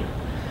attractive.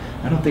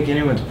 I don't think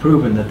anyone's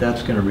proven that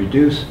that's going to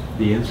reduce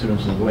the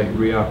incidence of late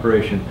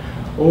reoperation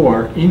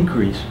or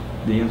increase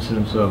the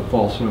incidence of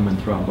false lumen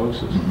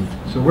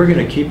thrombosis. So we're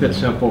going to keep it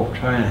simple,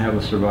 try and have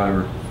a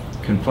survivor,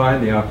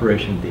 confine the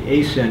operation to the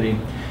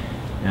ascending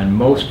and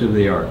most of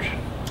the arch.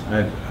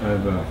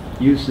 I've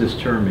used this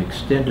term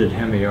extended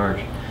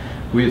hemiarch.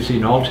 We have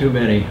seen all too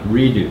many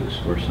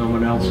redos where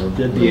someone else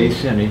did the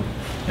ascending,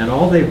 and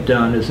all they've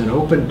done is an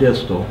open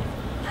distal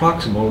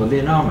proximal to the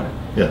innominate.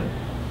 Yeah.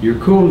 You're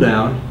cooled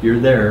down, you're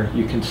there,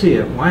 you can see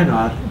it. Why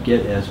not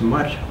get as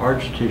much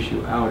arch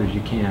tissue out as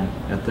you can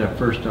at that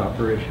first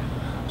operation?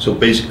 So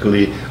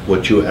basically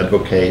what you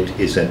advocate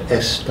is an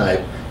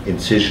S-type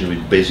incision,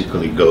 which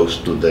basically goes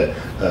to the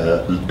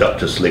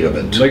ductus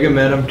ligament.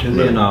 Ligamentum to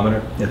the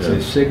innominate. It's a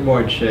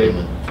sigmoid shape.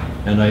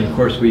 And of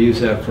course we use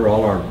that for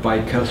all our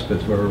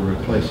bicuspids, where we're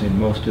replacing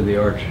most of the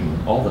arch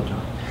all the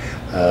time.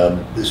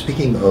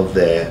 Speaking of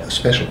the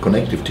special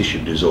connective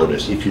tissue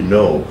disorders, if you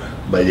know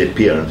by the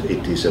appearance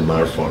it is a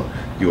Marfan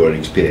you are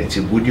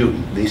experiencing, would you,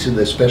 this is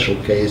a special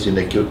case in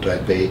acute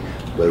type A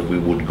where we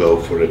would go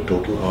for a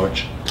total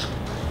arch?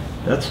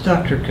 That's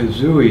Dr.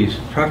 Kazui's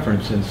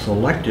preference in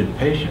selected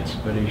patients,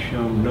 but he's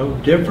shown no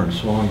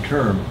difference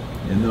long-term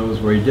in those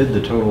where he did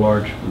the total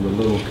arch with a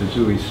little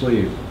Kazui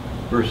sleeve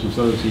versus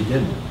those he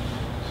didn't.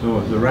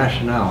 So the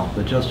rationale,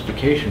 the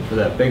justification for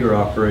that bigger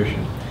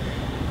operation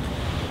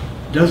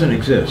doesn't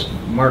exist.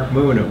 Mark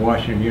Moon at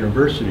Washington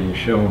University has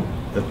shown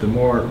that the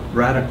more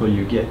radical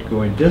you get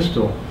going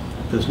distal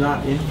does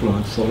not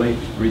influence the late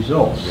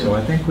results. So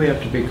I think we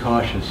have to be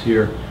cautious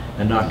here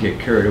and not get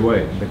carried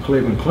away. The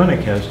Cleveland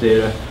Clinic has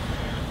data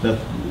that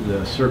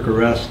the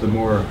circ-arrest, the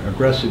more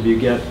aggressive you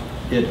get,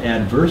 it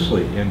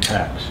adversely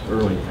impacts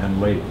early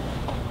and late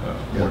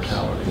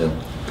mortality. Yeah.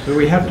 So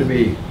we have to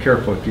be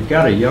careful. If you've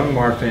got a young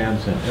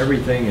Marfans and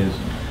everything is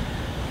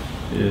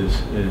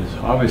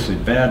obviously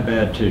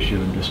bad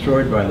tissue and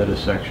destroyed by the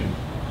dissection,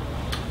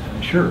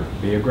 sure,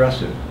 be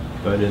aggressive.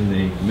 But in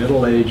the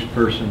middle-aged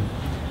person,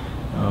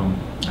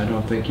 I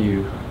don't think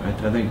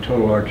I think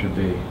total arch would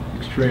be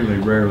extremely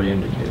rarely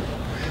indicated.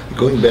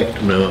 Going back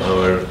to now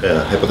our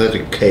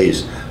hypothetical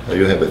case,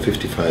 you have a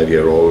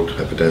 55-year-old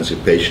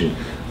hypertensive patient.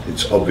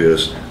 It's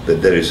obvious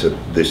that there is a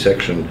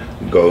dissection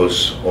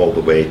goes all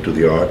the way to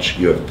the arch.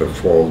 You have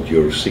performed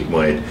your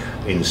sigmoid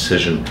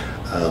incision.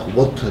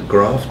 What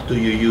graft do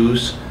you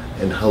use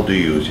and how do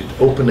you use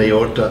it? Open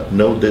aorta,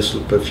 no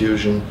distal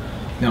perfusion?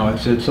 No,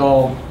 it's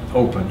all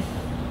open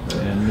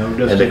and no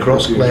distal. And the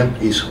cross perfusion.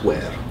 clamp is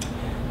where?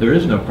 There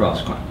is no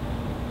cross clamp.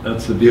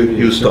 That's the beauty.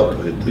 You stop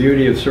it.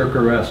 Beauty of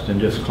circ-arrest,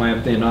 and just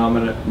clamp the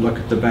innominate. Look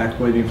at the back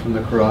bleeding from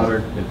the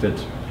carotid. If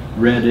it's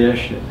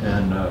reddish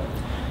and a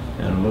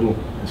little,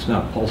 it's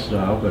not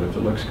pulsatile, but if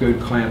it looks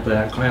good, clamp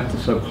that. Clamp the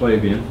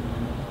subclavian.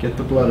 Get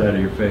the blood out of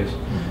your face,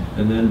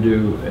 and then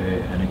do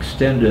an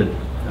extended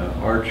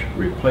arch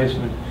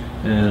replacement.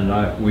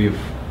 And we've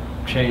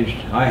changed.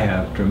 I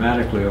have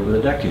dramatically over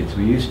the decades.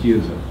 We used to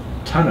use a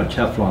ton of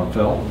Teflon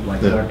felt,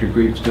 like Dr.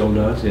 Grief still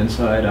does,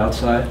 inside,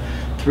 outside.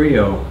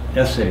 3.0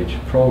 SH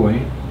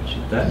Prolene, which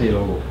that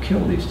needle will kill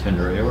these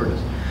tender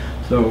aortas.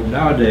 So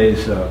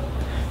nowadays,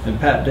 and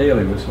Pat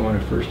Daly was the one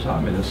who first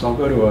taught me this, I'll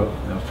go to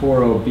a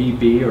 4.0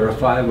 BB or a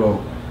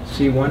 5.0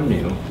 C1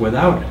 needle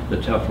without the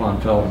Teflon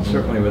felt and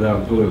certainly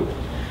without glue.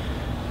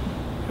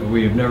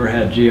 We've never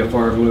had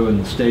GFR glue in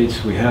the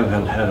States. We have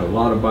had a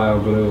lot of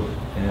bioglue,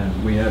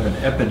 and we have an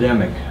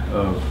epidemic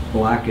of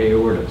black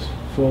aortas,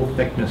 full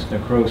thickness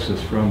necrosis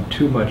from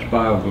too much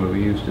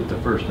bioglue used at the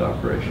first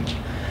operation.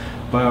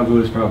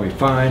 Bioglue is probably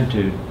fine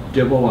to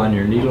dibble on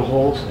your needle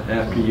holes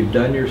after you've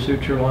done your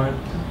suture line,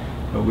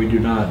 but we do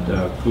not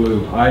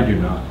glue, I do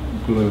not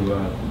glue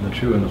the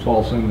true and the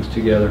false lumus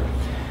together,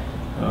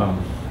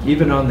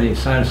 even on the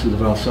sinuses of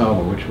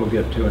Valsalva, which we'll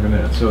get to in a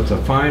minute. So it's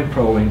a fine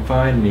Prolene,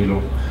 fine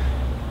needle,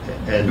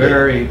 And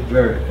very,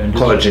 and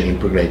collagen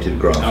impregnated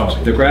grafts.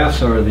 Oh, the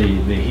grafts are the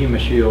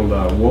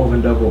HemoShield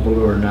woven double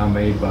velour now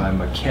made by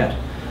Maquette.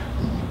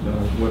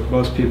 What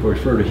most people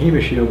refer to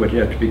HemoShield, but you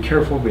have to be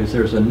careful because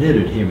there's a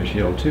knitted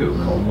HemoShield too,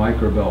 called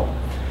Microbelt.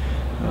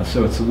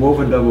 So it's the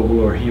woven double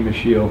velour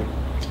HemoShield,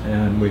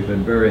 and we've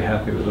been very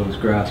happy with those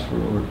grafts for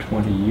over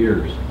 20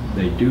 years.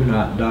 They do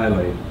not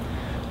dilate.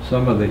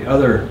 Some of the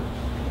other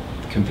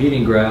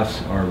competing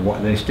grafts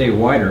they stay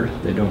wider,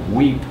 they don't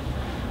weep,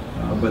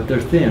 but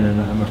they're thin,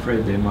 and I'm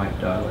afraid they might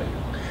dilate.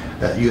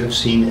 You have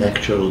seen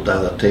actual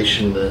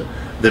dilatation. The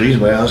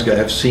reason why I ask, I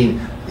have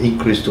seen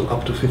increase to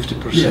up to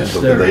 50%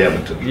 of the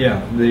diameter.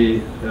 Yeah,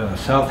 the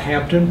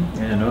Southampton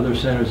and other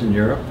centers in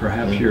Europe,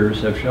 perhaps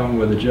yours, have shown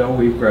with the gel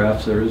weave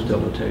grafts there is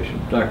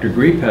dilatation. Dr.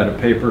 Grief had a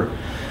paper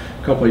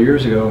a couple of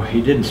years ago.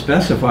 He didn't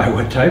specify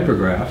what type of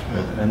graft,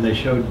 and they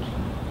showed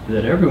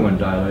that everyone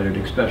dilated,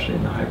 especially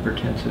in the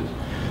hypertensive.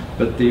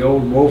 But the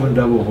old woven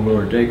double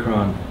velour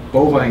Dacron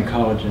bovine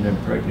collagen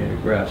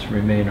impregnated grafts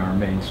remain our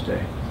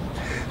mainstay.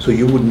 So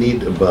you would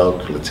need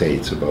about, let's say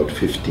it's about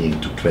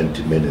 15 to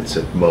 20 minutes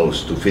at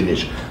most to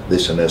finish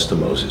this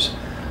anastomosis.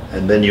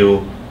 And then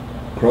you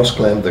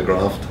cross-clamp the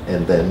graft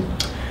and then...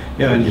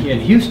 Yeah, in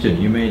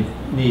Houston you may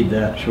need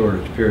that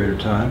shorter period of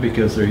time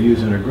because they're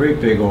using a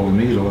great big old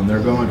needle and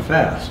they're going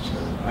fast.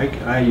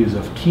 I use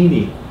a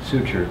teeny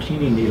suture,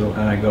 teeny needle,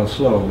 and I go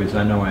slow because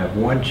I know I have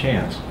one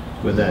chance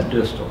with that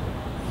distal.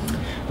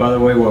 By the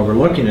way, while we're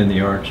looking in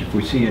the arch, if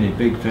we see any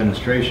big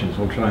fenestrations,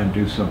 we'll try and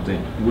do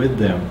something with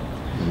them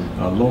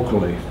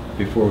locally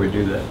before we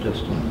do that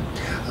distal.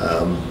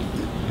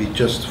 We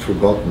just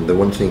forgotten the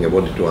one thing I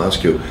wanted to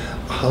ask you.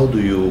 How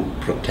do you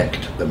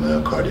protect the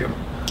myocardium?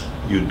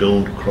 You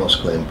don't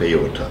cross-clamp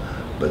aorta,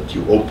 but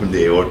you open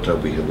the aorta,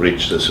 we have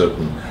reached a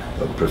certain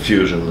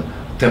perfusion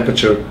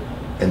temperature,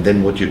 and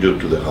then what you do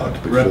to the heart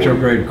before?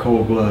 Retrograde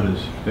cold blood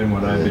has been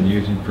what I've been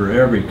using for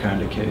every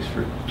kind of case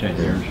for 10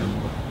 years or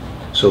more.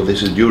 So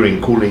this is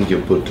during cooling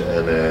you put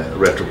a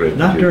retrograde?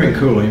 Not during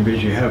cooling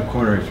because you have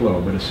coronary flow,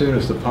 but as soon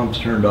as the pump's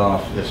turned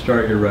off, you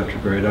start your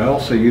retrograde. I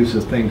also use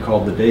a thing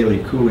called the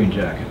daily cooling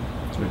jacket,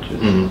 which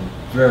is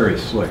very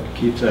slick.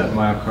 Keeps that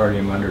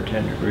myocardium under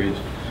 10 degrees.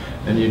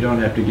 and you don't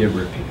have to give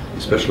repeat.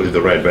 Especially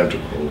the right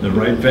ventricle. The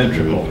right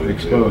ventricle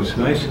exposed,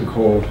 nice and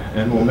cold,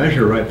 and we'll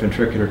measure right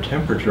ventricular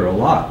temperature a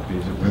lot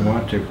because we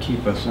want to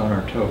keep us on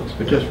our toes,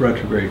 but just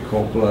retrograde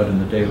cold blood in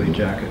the daily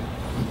jacket.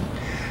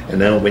 And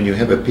now when you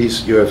have a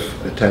piece, you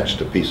have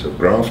attached a piece of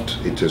graft,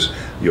 it is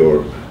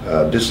your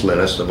distal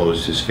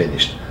anastomosis is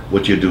finished.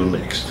 What do you do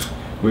next?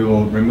 We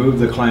will remove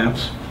the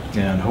clamps,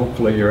 and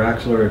hopefully your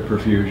axillary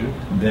perfusion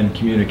then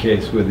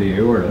communicates with the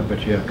aorta,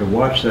 but you have to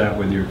watch that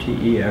with your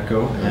TE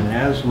echo, and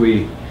as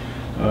we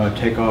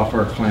take off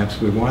our clamps,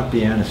 we want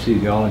the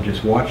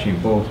anesthesiologist watching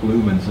both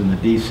lumens and the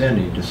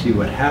descending to see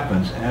what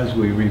happens as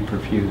we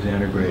reperfuse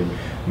antegrade.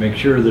 Make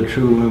sure the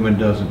true lumen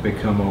doesn't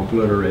become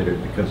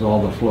obliterated because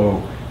all the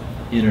flow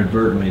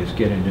inadvertently is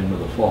getting into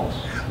the false.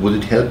 Would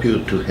it help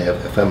you to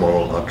have a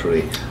femoral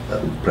artery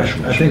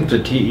pressure I think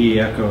the TE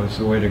echo is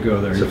the way to go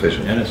there.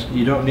 Sufficient. And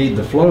you don't need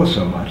the flow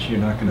so much.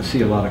 You're not going to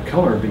see a lot of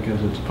color because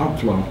it's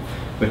pump flow,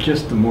 but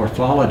just the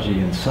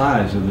morphology and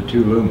size of the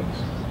two lumens.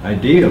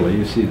 Ideally,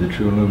 you see the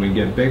true lumen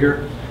get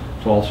bigger,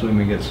 false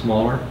lumen get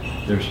smaller.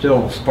 There's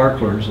still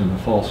sparklers in the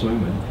false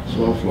lumen,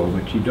 slow flow,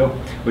 but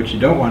what you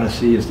don't want to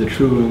see is the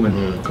true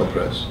lumen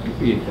compress,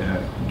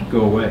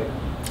 go away.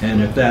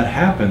 And if that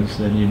happens,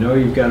 then you know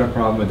you've got a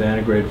problem with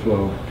antegrade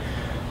flow.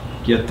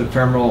 Get the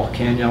femoral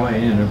cannula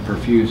in and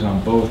perfuse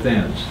on both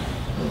ends.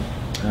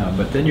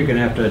 But then you're going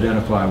to have to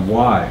identify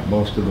why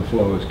most of the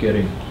flow is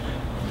getting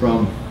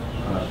from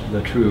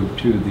the true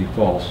to the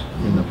false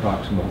in the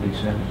proximal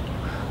descending.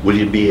 Would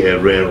it be a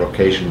rare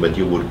occasion that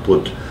you would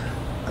put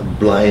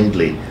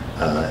blindly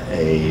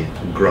a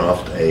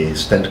graft, a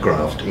stent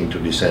graft into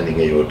descending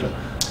aorta?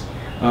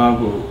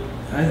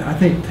 I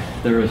think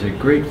there is a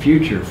great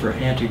future for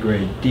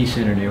antegrade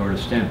descending aorta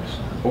stents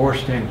or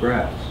stent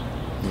grafts.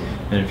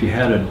 And if you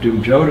had a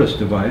Dumjotis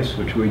device,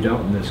 which we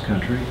don't in this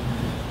country,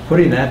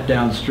 putting that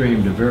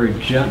downstream to very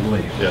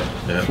gently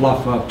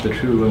fluff up the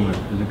true lumen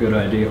is a good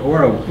idea.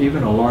 Or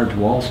even a large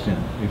wall stent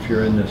if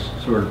you're in this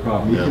sort of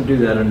problem. You can do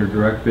that under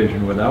direct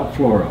vision without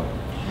fluoro,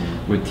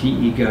 with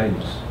TE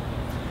guidance,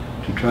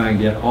 to try and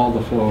get all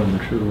the flow in the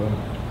true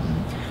lumen.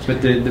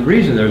 But the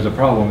reason there's a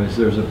problem is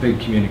there's a big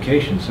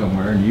communication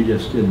somewhere and you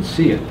just didn't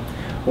see it.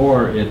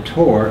 Or it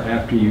tore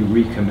after you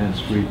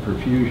recommenced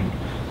reperfusion.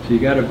 So you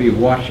got to be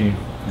watching,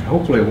 and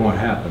hopefully it won't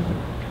happen,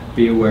 but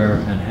be aware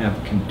and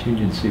have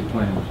contingency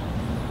plans.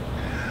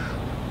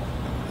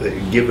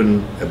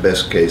 Given a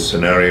best case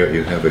scenario,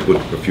 you have a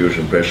good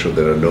perfusion pressure,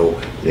 there are no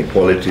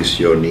inequalities,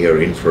 your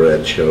near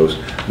infrared shows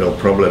no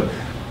problem,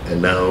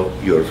 and now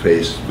you're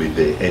faced with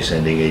the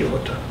ascending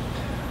aorta.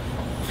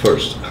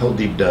 First, how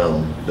deep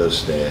down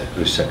does the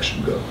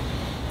resection go?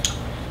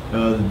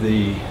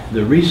 The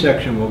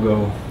resection will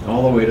go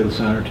all the way to the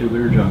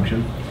sinotubular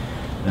junction,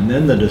 and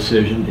then the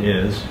decision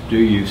is, do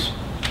you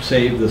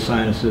save the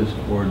sinuses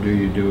or do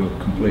you do a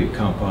complete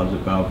composite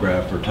valve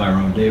graft or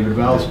Tyrone David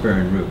valve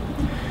sparing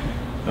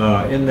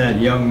route? In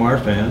that young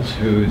Marfan's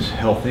who's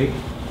healthy,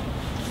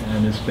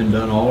 and it's been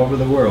done all over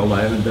the world,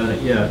 I haven't done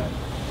it yet,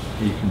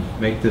 you can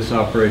make this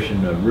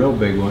operation a real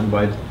big one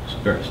by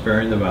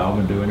sparing the valve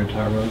and doing a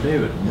Tyrone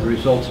David. And the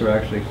results are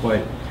actually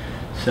quite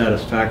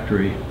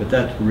satisfactory, but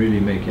that's really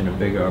making a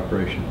big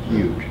operation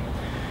huge.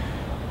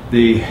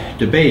 The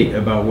debate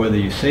about whether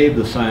you save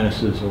the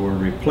sinuses or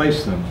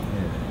replace them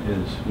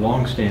is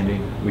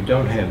long-standing. We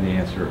don't have the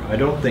answer. I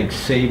don't think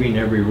saving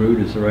every root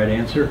is the right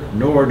answer,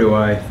 nor do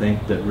I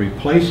think that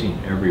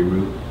replacing every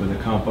root with a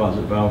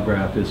composite valve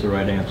graft is the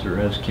right answer,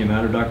 as came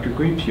out of Dr.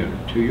 Griep's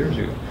unit 2 years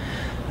ago.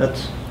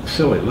 That's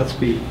silly. Let's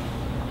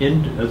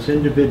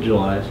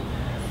individualize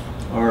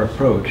our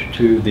approach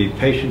to the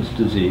patient's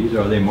disease.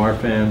 Are they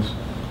Marfan's,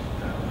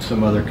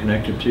 some other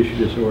connective tissue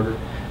disorder,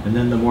 and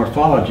then the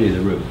morphology of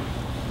the root.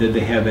 Did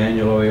they have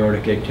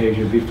annuloaortic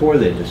ectasia before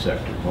they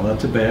dissected? Well,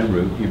 that's a bad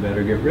root. You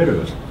better get rid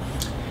of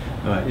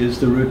it. Is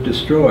the root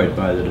destroyed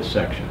by the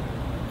dissection?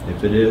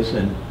 If it is,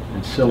 then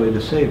it's silly to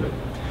save it.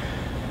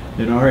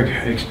 In our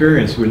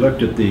experience, we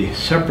looked at the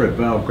separate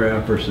valve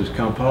graft versus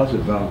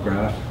composite valve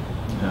graft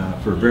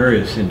for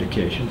various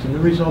indications, and the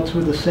results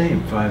were the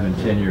same 5 and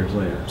 10 years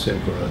later.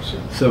 Same for us.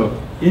 So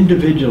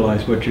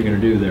individualize what you're going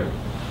to do there.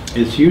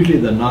 It's usually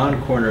the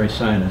non-coronary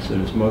sinus that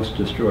is most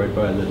destroyed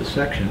by the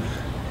dissection.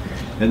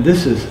 And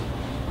this is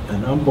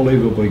an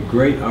unbelievably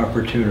great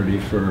opportunity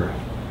for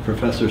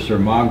Professor Sir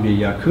Magdi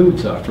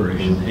Yaqub's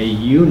operation, a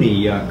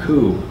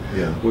uni-Yaqub,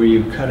 where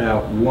you cut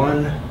out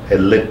one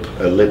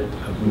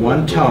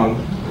tongue,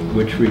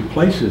 which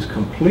replaces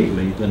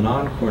completely the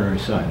non-coronary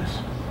sinus,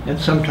 and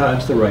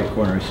sometimes the right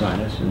coronary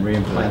sinus, and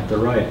reimplant the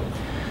right.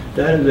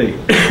 That is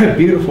a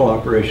beautiful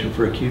operation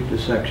for acute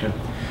dissection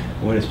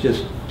when it's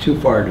just too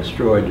far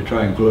destroyed to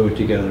try and glue it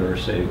together or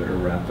save it or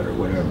wrap it or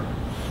whatever.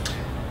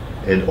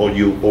 And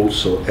you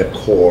also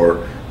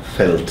abhor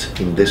felt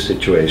in this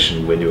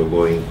situation when you were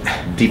going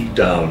deep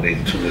down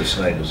into the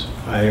sinus?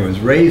 I was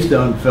raised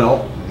on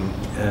felt,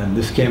 and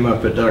this came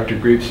up at Dr.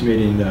 Griep's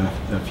meeting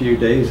a few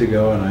days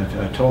ago, and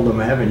I told them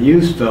I haven't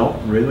used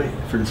felt really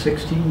for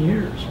 16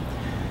 years.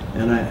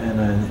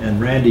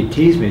 And Randy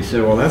teased me,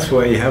 said, well, that's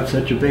why you have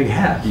such a big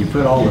hat. You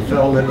put all the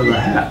felt into the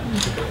hat.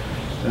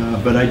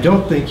 But I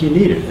don't think you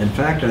need it. In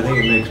fact, I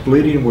think it makes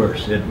bleeding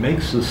worse. It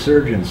makes the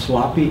surgeon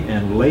sloppy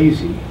and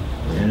lazy.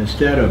 And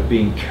instead of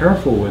being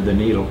careful with the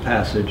needle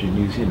passage and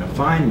using a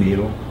fine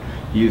needle,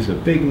 you use a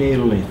big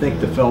needle and you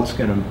think the felt's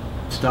going to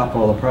stop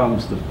all the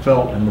problems. The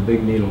felt and the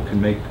big needle can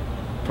make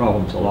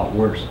problems a lot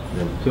worse.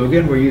 So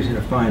again, we're using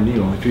a fine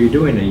needle. If you're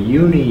doing a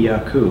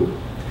uni-yaku,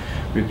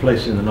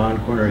 replacing the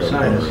non-coronary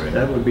sinus,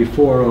 that would be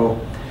 4-0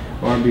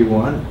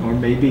 RB1 or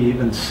maybe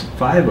even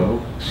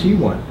 5-0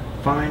 C1,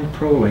 fine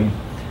proline,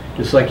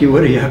 just like you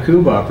would a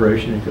Yakub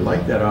operation if you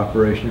like that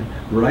operation,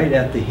 right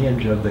at the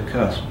hinge of the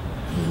cusp.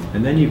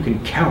 And then you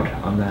can count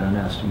on that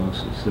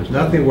anastomosis. There's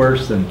nothing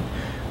worse than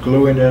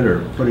gluing it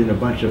or putting a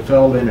bunch of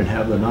felt in and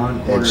have the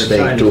non-coronary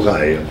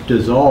sinus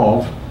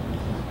dissolve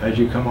as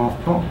you come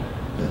off pump.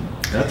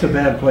 That's a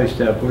bad place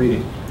to have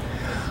bleeding.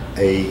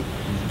 A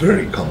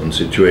very common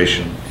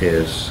situation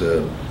is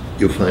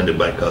you find a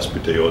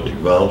bicuspid aortic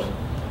valve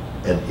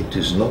and it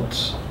is not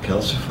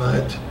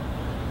calcified,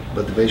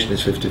 but the patient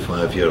is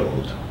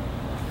 55-year-old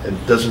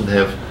and doesn't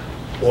have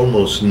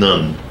almost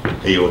none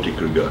aortic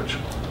regurg.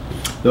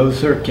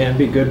 Those can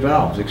be good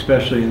valves,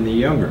 especially in the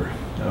younger.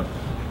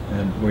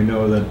 And we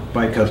know that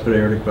bicuspid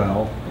aortic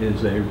valve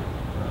is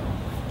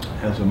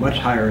has a much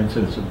higher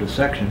incidence of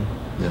dissection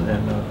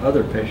than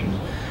other patients.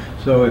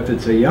 So if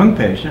it's a young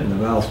patient and the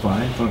valve's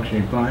fine,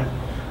 functioning fine,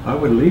 I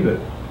would leave it.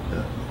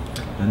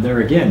 And there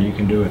again, you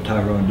can do a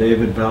Tyrone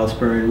David valve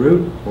sparing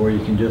route, or you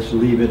can just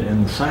leave it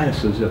in the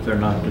sinuses if they're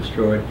not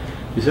destroyed,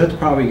 because that's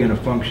probably going to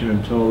function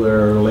until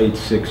their late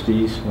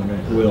 60s when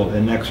it will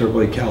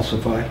inexorably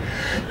calcify.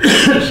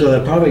 So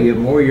they'll probably get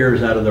more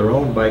years out of their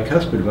own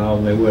bicuspid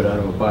valve than they would out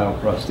of a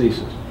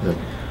bioprosthesis.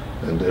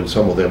 And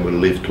some of them will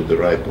live to the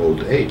ripe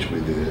old age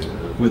with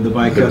the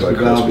bicuspid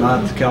valve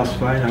not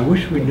calcifying. I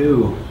wish we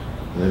knew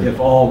if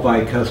all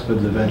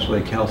bicuspids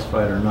eventually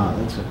calcified or not.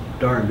 That's a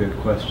darn good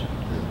question.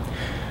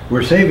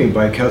 We're saving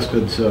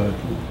bicuspids.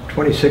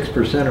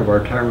 26% of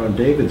our Tyrone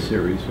David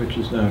series, which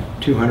is now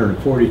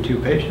 242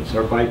 patients,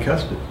 are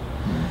bicuspid.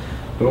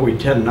 But we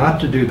tend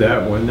not to do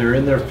that when they're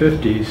in their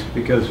 50s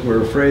because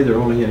we're afraid they're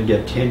only going to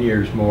get 10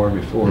 years more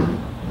before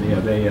they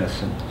have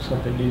AS, and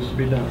something needs to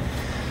be done.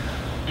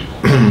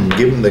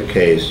 Given the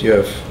case, you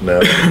have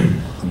now,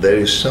 there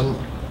is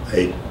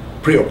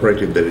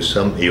pre-operative, there is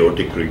some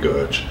aortic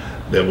regurg.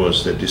 There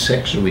was the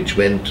dissection which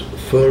went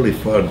fairly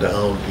far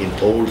down in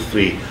all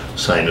three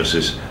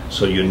sinuses,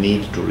 so you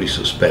need to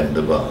resuspend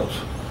the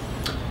valve.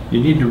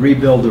 You need to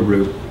rebuild the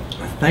root.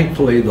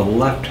 Thankfully, the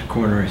left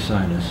coronary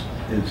sinus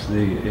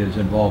is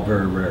involved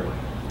very rarely.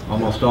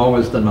 Almost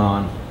always the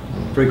non,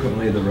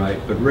 frequently the right,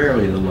 but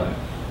rarely the left.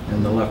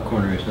 And the left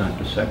coronary is not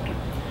dissected.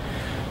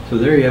 So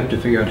there you have to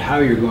figure out how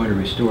you're going to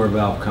restore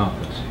valve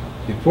competency.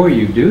 Before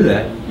you do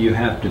that, you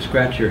have to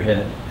scratch your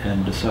head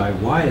and decide,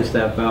 why is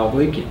that valve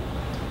leaking?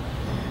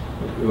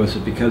 Was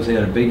it because they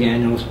had a big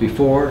annulus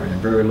before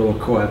and very little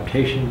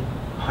coaptation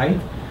height?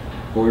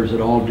 Or is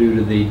it all due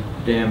to the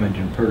damage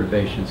and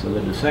perturbations of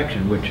the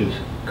dissection, which is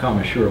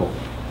commissural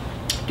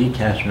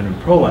detachment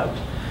and prolapse?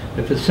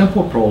 If it's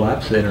simple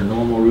prolapse, they had a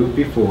normal root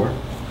before,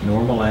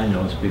 normal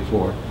annulus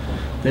before,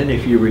 then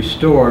if you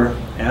restore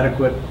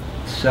adequate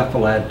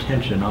cephalad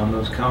tension on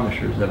those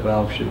commissures, that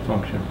valve should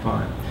function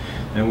fine.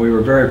 And we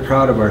were very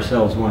proud of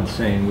ourselves once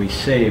saying we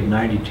saved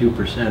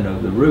 92%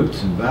 of the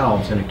roots and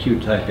valves in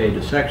acute type A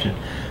dissection.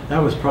 That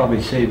was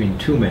probably saving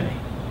too many.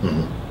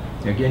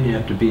 Again, you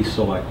have to be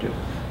selective.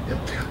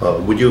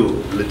 Would you,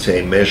 let's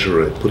say,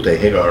 put a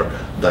hair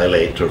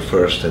dilator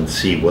first and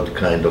see what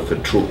kind of a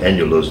true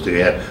annulus do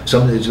you have?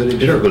 Sometimes it's very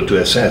difficult to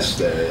assess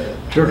the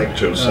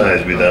actual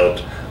size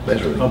without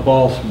measuring. A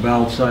ball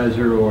valve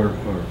sizer or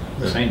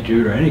St.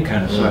 Jude or any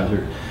kind of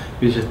sizer,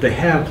 because if they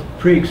have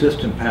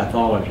pre-existent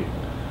pathology,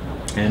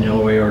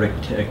 annular aortic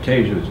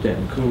ectasia is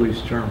Denton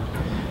Cooley's term,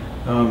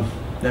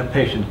 that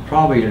patient's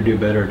probably going to do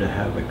better to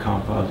have a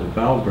composite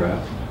valve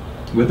graft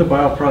with a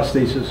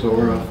bioprosthesis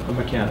or a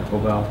mechanical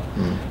valve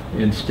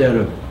instead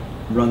of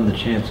run the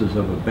chances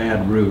of a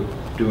bad root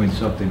doing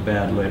something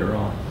bad later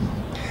on.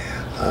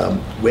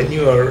 When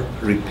you are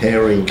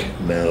repairing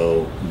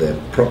now,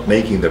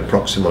 making the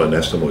proximal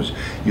anastomosis,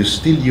 you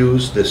still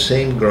use the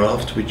same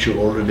graft which you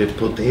already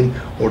put in,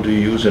 or do you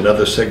use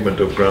another segment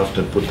of graft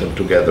and put them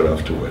together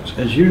afterwards?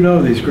 As you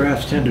know, these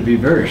grafts tend to be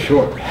very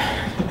short,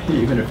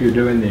 even if you're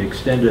doing the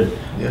extended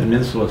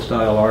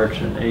peninsula-style arch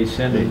and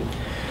ascending.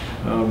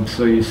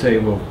 So you say,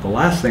 well, the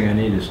last thing I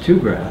need is two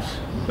grafts,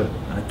 but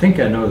I think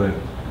I know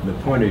the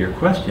point of your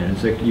question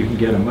is that you can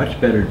get a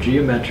much better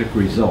geometric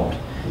result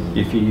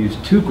if you use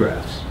two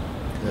grafts,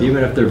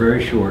 even if they're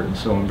very short and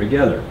sew them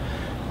together.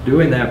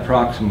 Doing that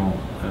proximal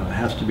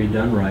has to be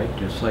done right,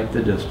 just like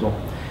the distal,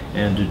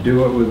 and to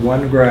do it with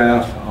one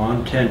graft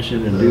on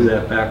tension and do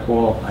that back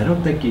wall, I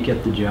don't think you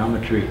get the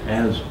geometry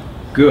as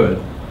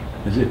good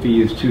as if you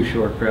use two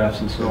short grafts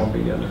and sew them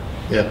together.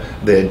 Yeah,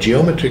 the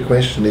geometry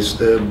question is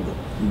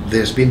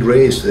there's been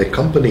raised.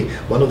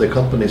 One of the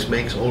companies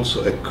makes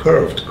also a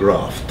curved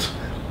graft.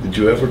 Did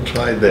you ever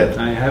try that?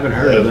 I haven't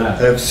heard of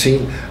that. I've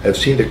seen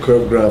the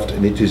curved graft,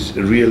 and it is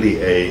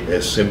really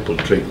a simple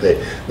trick.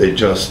 They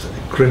just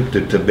crimped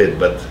it a bit,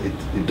 but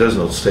it does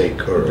not stay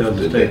curved. It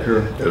doesn't stay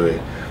curved.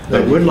 I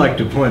Now, would like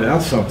to point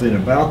out something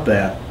about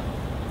that.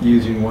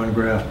 Using one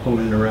graft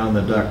pulling around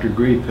that Dr.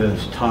 Griep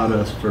has taught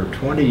us for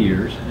 20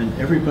 years, and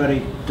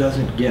everybody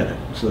doesn't get it.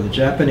 So the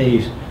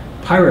Japanese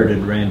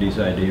pirated Randy's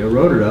idea,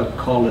 wrote it up,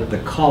 called it the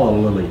calla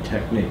lily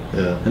technique.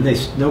 Yeah.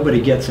 And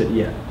nobody gets it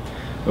yet.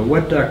 But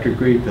what Dr.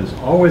 Griep has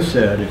always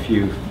said, if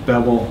you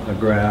bevel a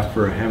graft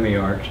for a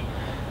hemiarch,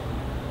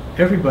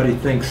 everybody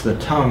thinks the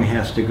tongue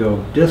has to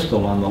go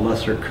distal on the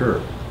lesser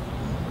curve.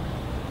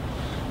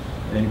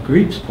 And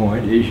Griep's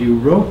point is you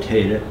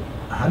rotate it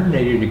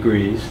 180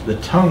 degrees, the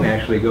tongue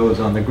actually goes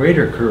on the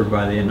greater curve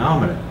by the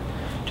innominate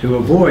to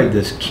avoid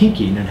this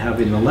kinking and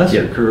having the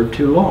lesser curve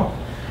too long.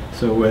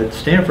 So at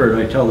Stanford,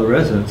 I tell the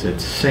residents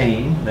it's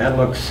sane, that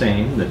looks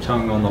sane, the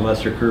tongue on the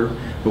lesser curve,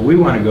 but we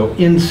want to go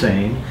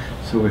insane,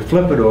 so we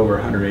flip it over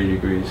 180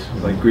 degrees,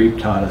 like Griep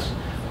taught us,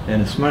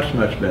 and it's much,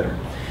 much better.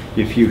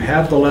 If you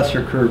have the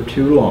lesser curve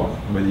too long,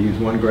 whether you use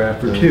one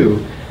graft or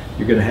two,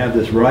 you're going to have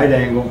this right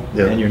angle,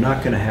 and you're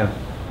not going to have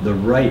the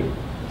right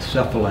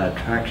cephalad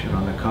traction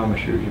on the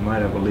commissures. You might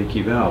have a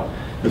leaky valve,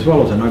 as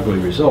well as an ugly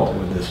result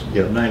with this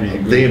 90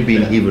 degree. There have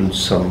been even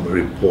some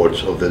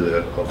reports of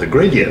the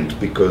gradient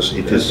because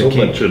it is so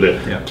much to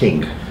the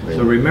kink.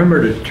 So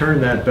remember to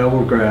turn that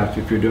bevel graft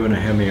if you're doing a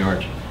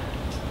hemiarch.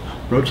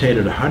 Rotate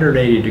it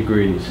 180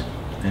 degrees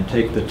and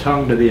take the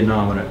tongue to the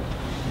innominate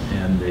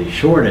and the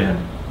short end,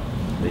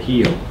 the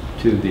heel,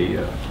 to the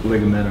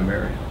ligamentum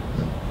area.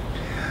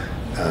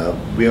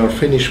 We are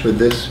finished with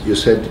this. You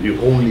said you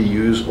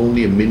use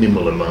only a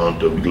minimal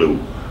amount of glue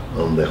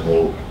on the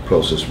whole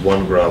process.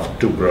 One graft,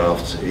 two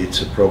grafts.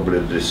 It's probably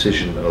a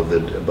decision of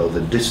about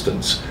the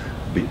distance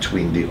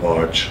between the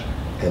arch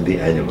and the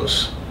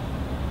annulus.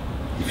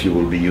 If you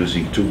will be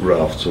using two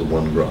grafts or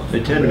one graft.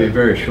 They tend to be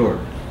very short.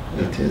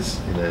 It is,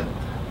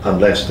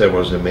 unless there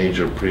was a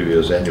major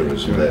previous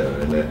aneurysm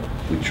there,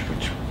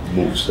 which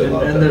moves a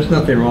lot. And there's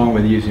nothing wrong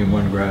with using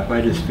one graft.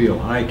 I just feel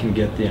I can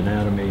get the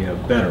anatomy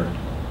better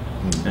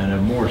and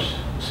have more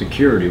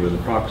security with the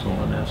proximal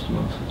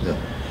anastomosis. Yeah.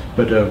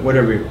 But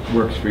whatever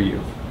works for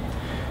you.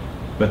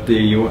 But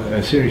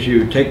as soon as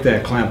you take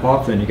that clamp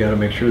off, then you got to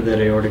make sure that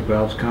aortic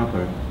valve's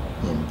competent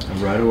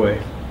right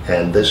away.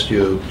 And this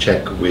you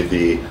check with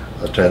the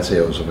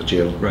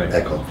transeosophageal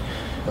echo.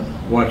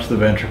 Watch the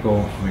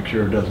ventricle, make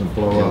sure it doesn't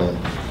blow up.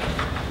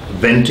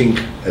 Venting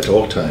at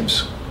all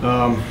times.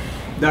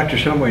 Dr.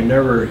 Shumway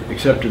never,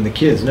 except in the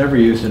kids, never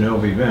used an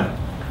LV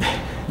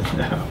vent.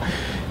 No.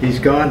 He's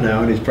gone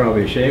now, and he's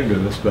probably ashamed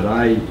of us, but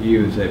I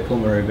use a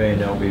pulmonary vein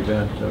LV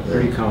vent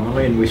pretty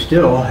commonly, and we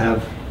still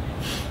have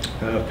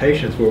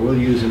patients where we'll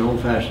use an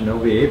old-fashioned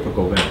LV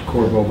apical vent,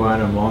 cor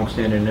bovinum,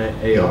 long-standing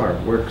AR.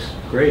 Works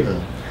great.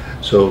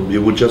 So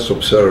you would just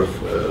observe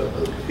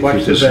if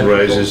it just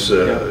rises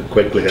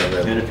quickly,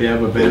 and if you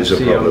have a vent,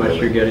 see how much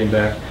you're getting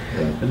back.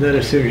 And then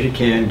as soon as you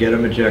can, get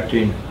them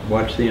ejecting,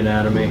 watch the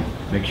anatomy,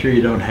 make sure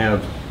you don't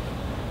have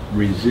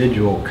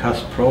residual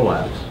cusp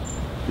prolapse.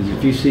 Because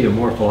if you see a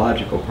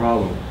morphological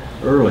problem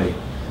early,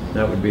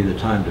 that would be the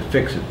time to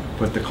fix it.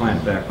 Put the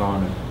clamp back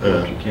on and do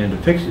what you can to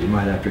fix it. You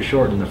might have to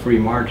shorten the free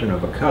margin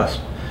of a cusp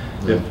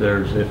if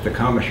the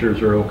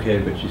commissures are okay,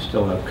 but you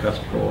still have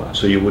cusp prolapse.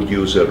 So you would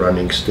use a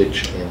running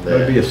stitch in there?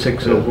 That would be a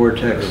 6-0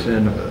 vortex,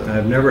 and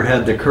I've never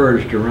had the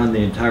courage to run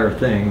the entire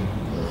thing,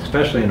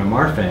 especially in a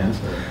Marfan's,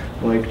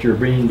 like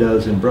Gerbein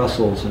does in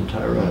Brussels and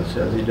Tyrone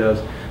says he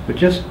does. But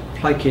just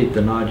plicate the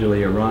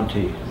noduli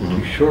aranti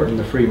to shorten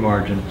the free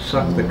margin,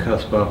 suck the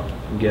cusp up,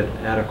 and get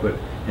adequate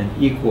and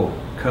equal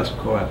cusp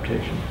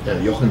coaptation.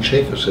 Yeah, Jochen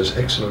Schaefer says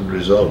excellent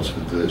results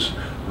with this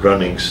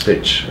running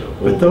stitch.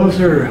 But those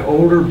are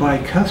older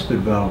bicuspid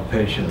valve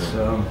patients.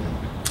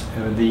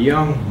 The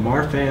young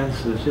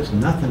Marfans, there's just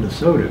nothing to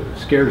sew to. It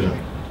scares me.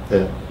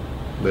 Yeah,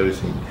 very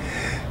thin.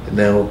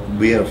 Now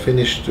we are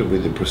finished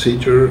with the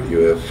procedure.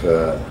 You have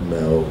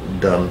now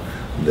done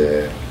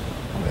the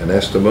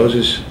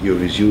anastomosis, you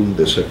resume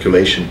the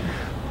circulation,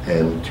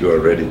 and you are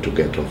ready to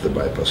get off the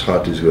bypass.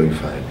 Heart is going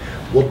fine.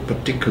 What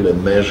particular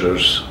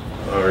measures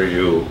are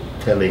you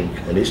telling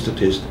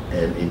anesthetists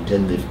and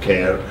intensive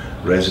care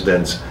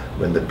residents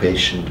when the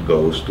patient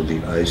goes to the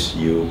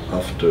ICU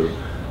after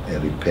a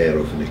repair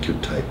of an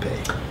acute type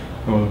A?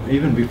 Well,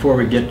 even before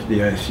we get to the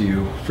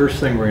ICU, first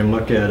thing we're going to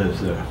look at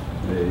is the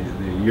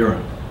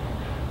urine.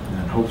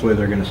 And hopefully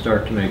they're going to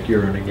start to make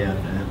urine again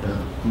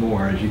and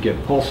more as you get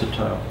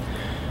pulsatile.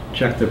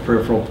 Check the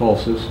peripheral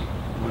pulses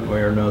one way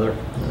or another,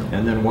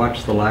 and then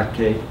watch the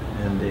lactate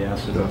and the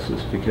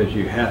acidosis, because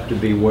you have to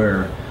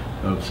beware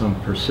of some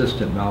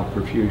persistent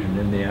malperfusion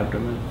in the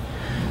abdomen.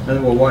 And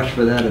then we'll watch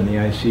for that in the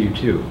ICU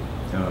too.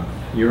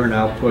 Urine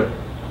output,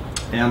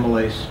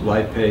 amylase,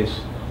 lipase,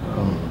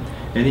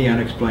 any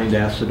unexplained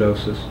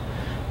acidosis,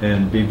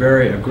 and be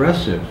very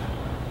aggressive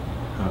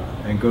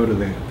and go to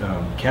the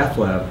cath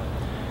lab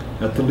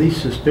at the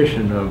least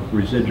suspicion of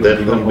residual.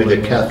 That will be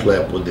the cath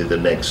lab would be the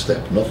next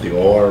step, not the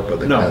OR, but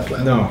the cath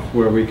lab. No,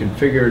 where we can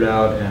figure it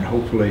out and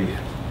hopefully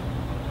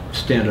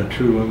stand a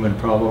true lumen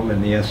problem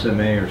in the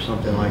SMA or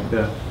something like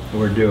that,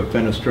 or do a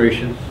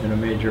fenestration in a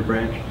major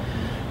branch.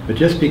 But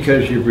just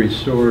because you've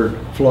restored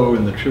flow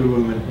in the true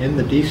lumen in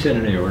the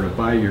descending aorta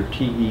by your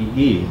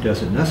TEE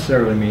doesn't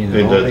necessarily mean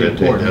that all the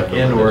important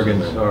end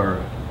organs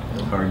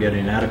are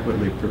getting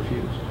adequately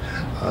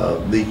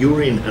perfused. The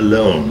urine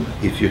alone,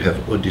 if you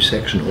have a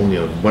dissection only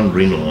of one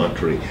renal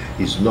artery,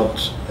 is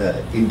not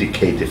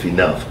indicative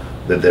enough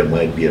that there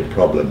might be a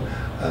problem.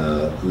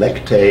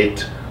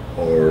 Lactate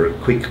or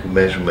quick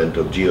measurement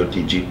of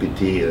GOT,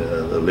 GPT,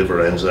 liver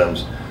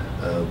enzymes,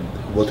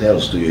 what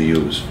else do you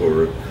use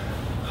for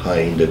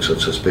high index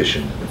of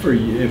suspicion?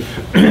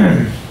 If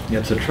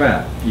it's a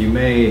trap, you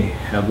may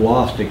have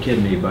lost a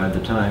kidney by the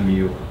time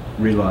you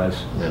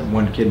realize that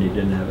one kidney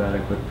didn't have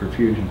adequate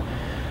perfusion.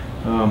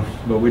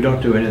 But we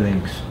don't do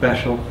anything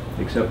special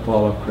except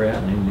follow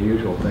creatinine, the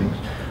usual things.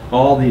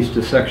 All these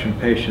dissection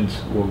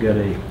patients will get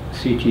a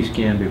CT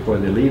scan before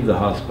they leave the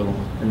hospital,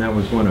 and that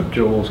was one of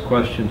Joel's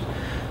questions.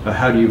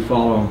 How do you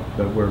follow them?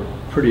 But we're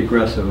pretty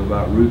aggressive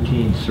about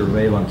routine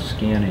surveillance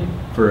scanning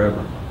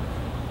forever.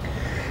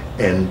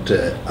 And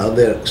are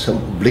there some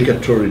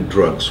obligatory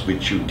drugs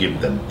which you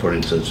give them? For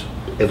instance,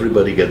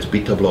 everybody gets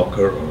beta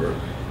blocker, or?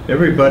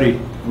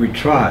 Everybody, we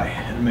try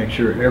to make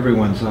sure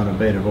everyone's on a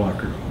beta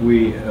blocker.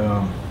 We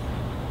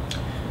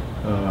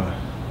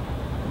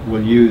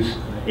will use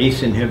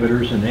ACE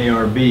inhibitors and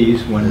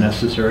ARBs when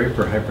necessary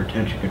for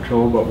hypertension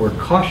control, but we're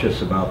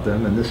cautious about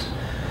them, and this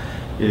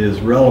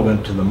is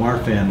relevant to the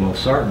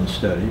Marfan-Losartan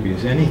study,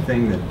 because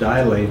anything that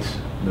dilates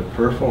the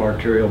peripheral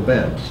arterial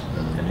beds,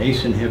 an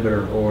ACE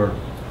inhibitor or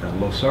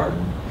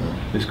losartan,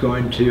 is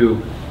going to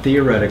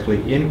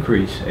theoretically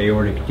increase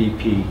aortic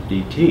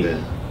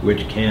DP-DT,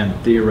 which can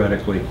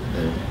theoretically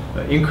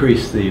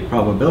increase the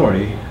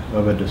probability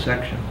of a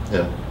dissection.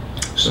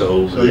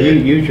 So you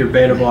use your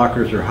beta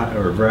blockers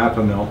or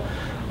verapamil,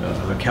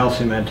 a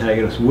calcium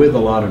antagonist with a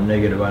lot of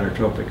negative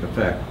inotropic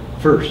effect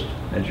first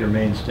as your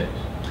mainstays.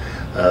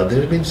 There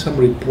have been some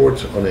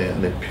reports on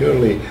a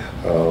purely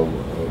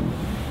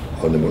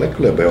on a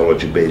molecular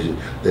biology basis.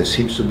 There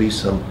seems to be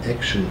some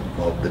action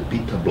of the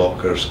beta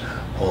blockers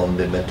on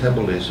the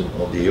metabolism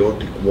of the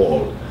aortic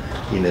wall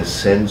in a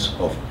sense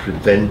of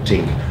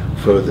preventing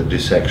further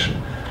dissection.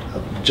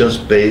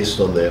 Just based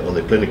on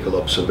the clinical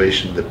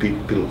observation, the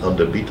people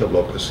under beta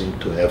blockers seem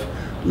to have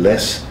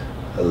less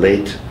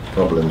late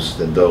problems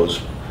than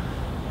those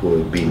who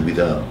have been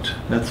without.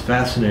 That's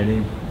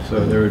fascinating.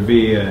 So there would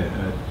be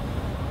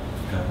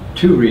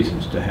two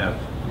reasons to have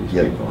these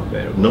people on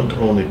beta blockers. Not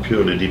only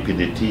purely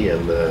DPDT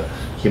and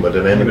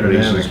hemodynamic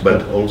reasons,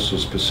 but also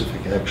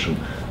specific action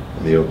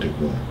on the aortic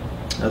wall.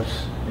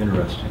 That's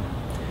interesting.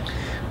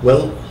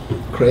 Well,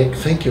 Craig,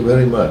 thank you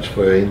very much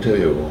for your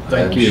interview.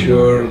 Thank you. I'm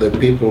sure the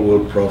people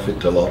will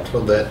profit a lot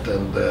from that,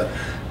 and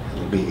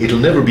it'll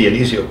never be an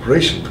easy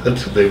operation, but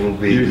they will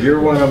be.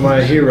 You're one of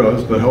my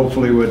heroes, but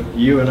hopefully what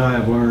you and I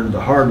have learned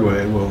the hard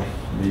way,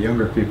 the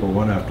younger people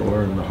won't have to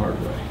learn the hard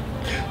way.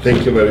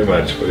 Thank you very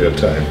much for your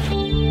time.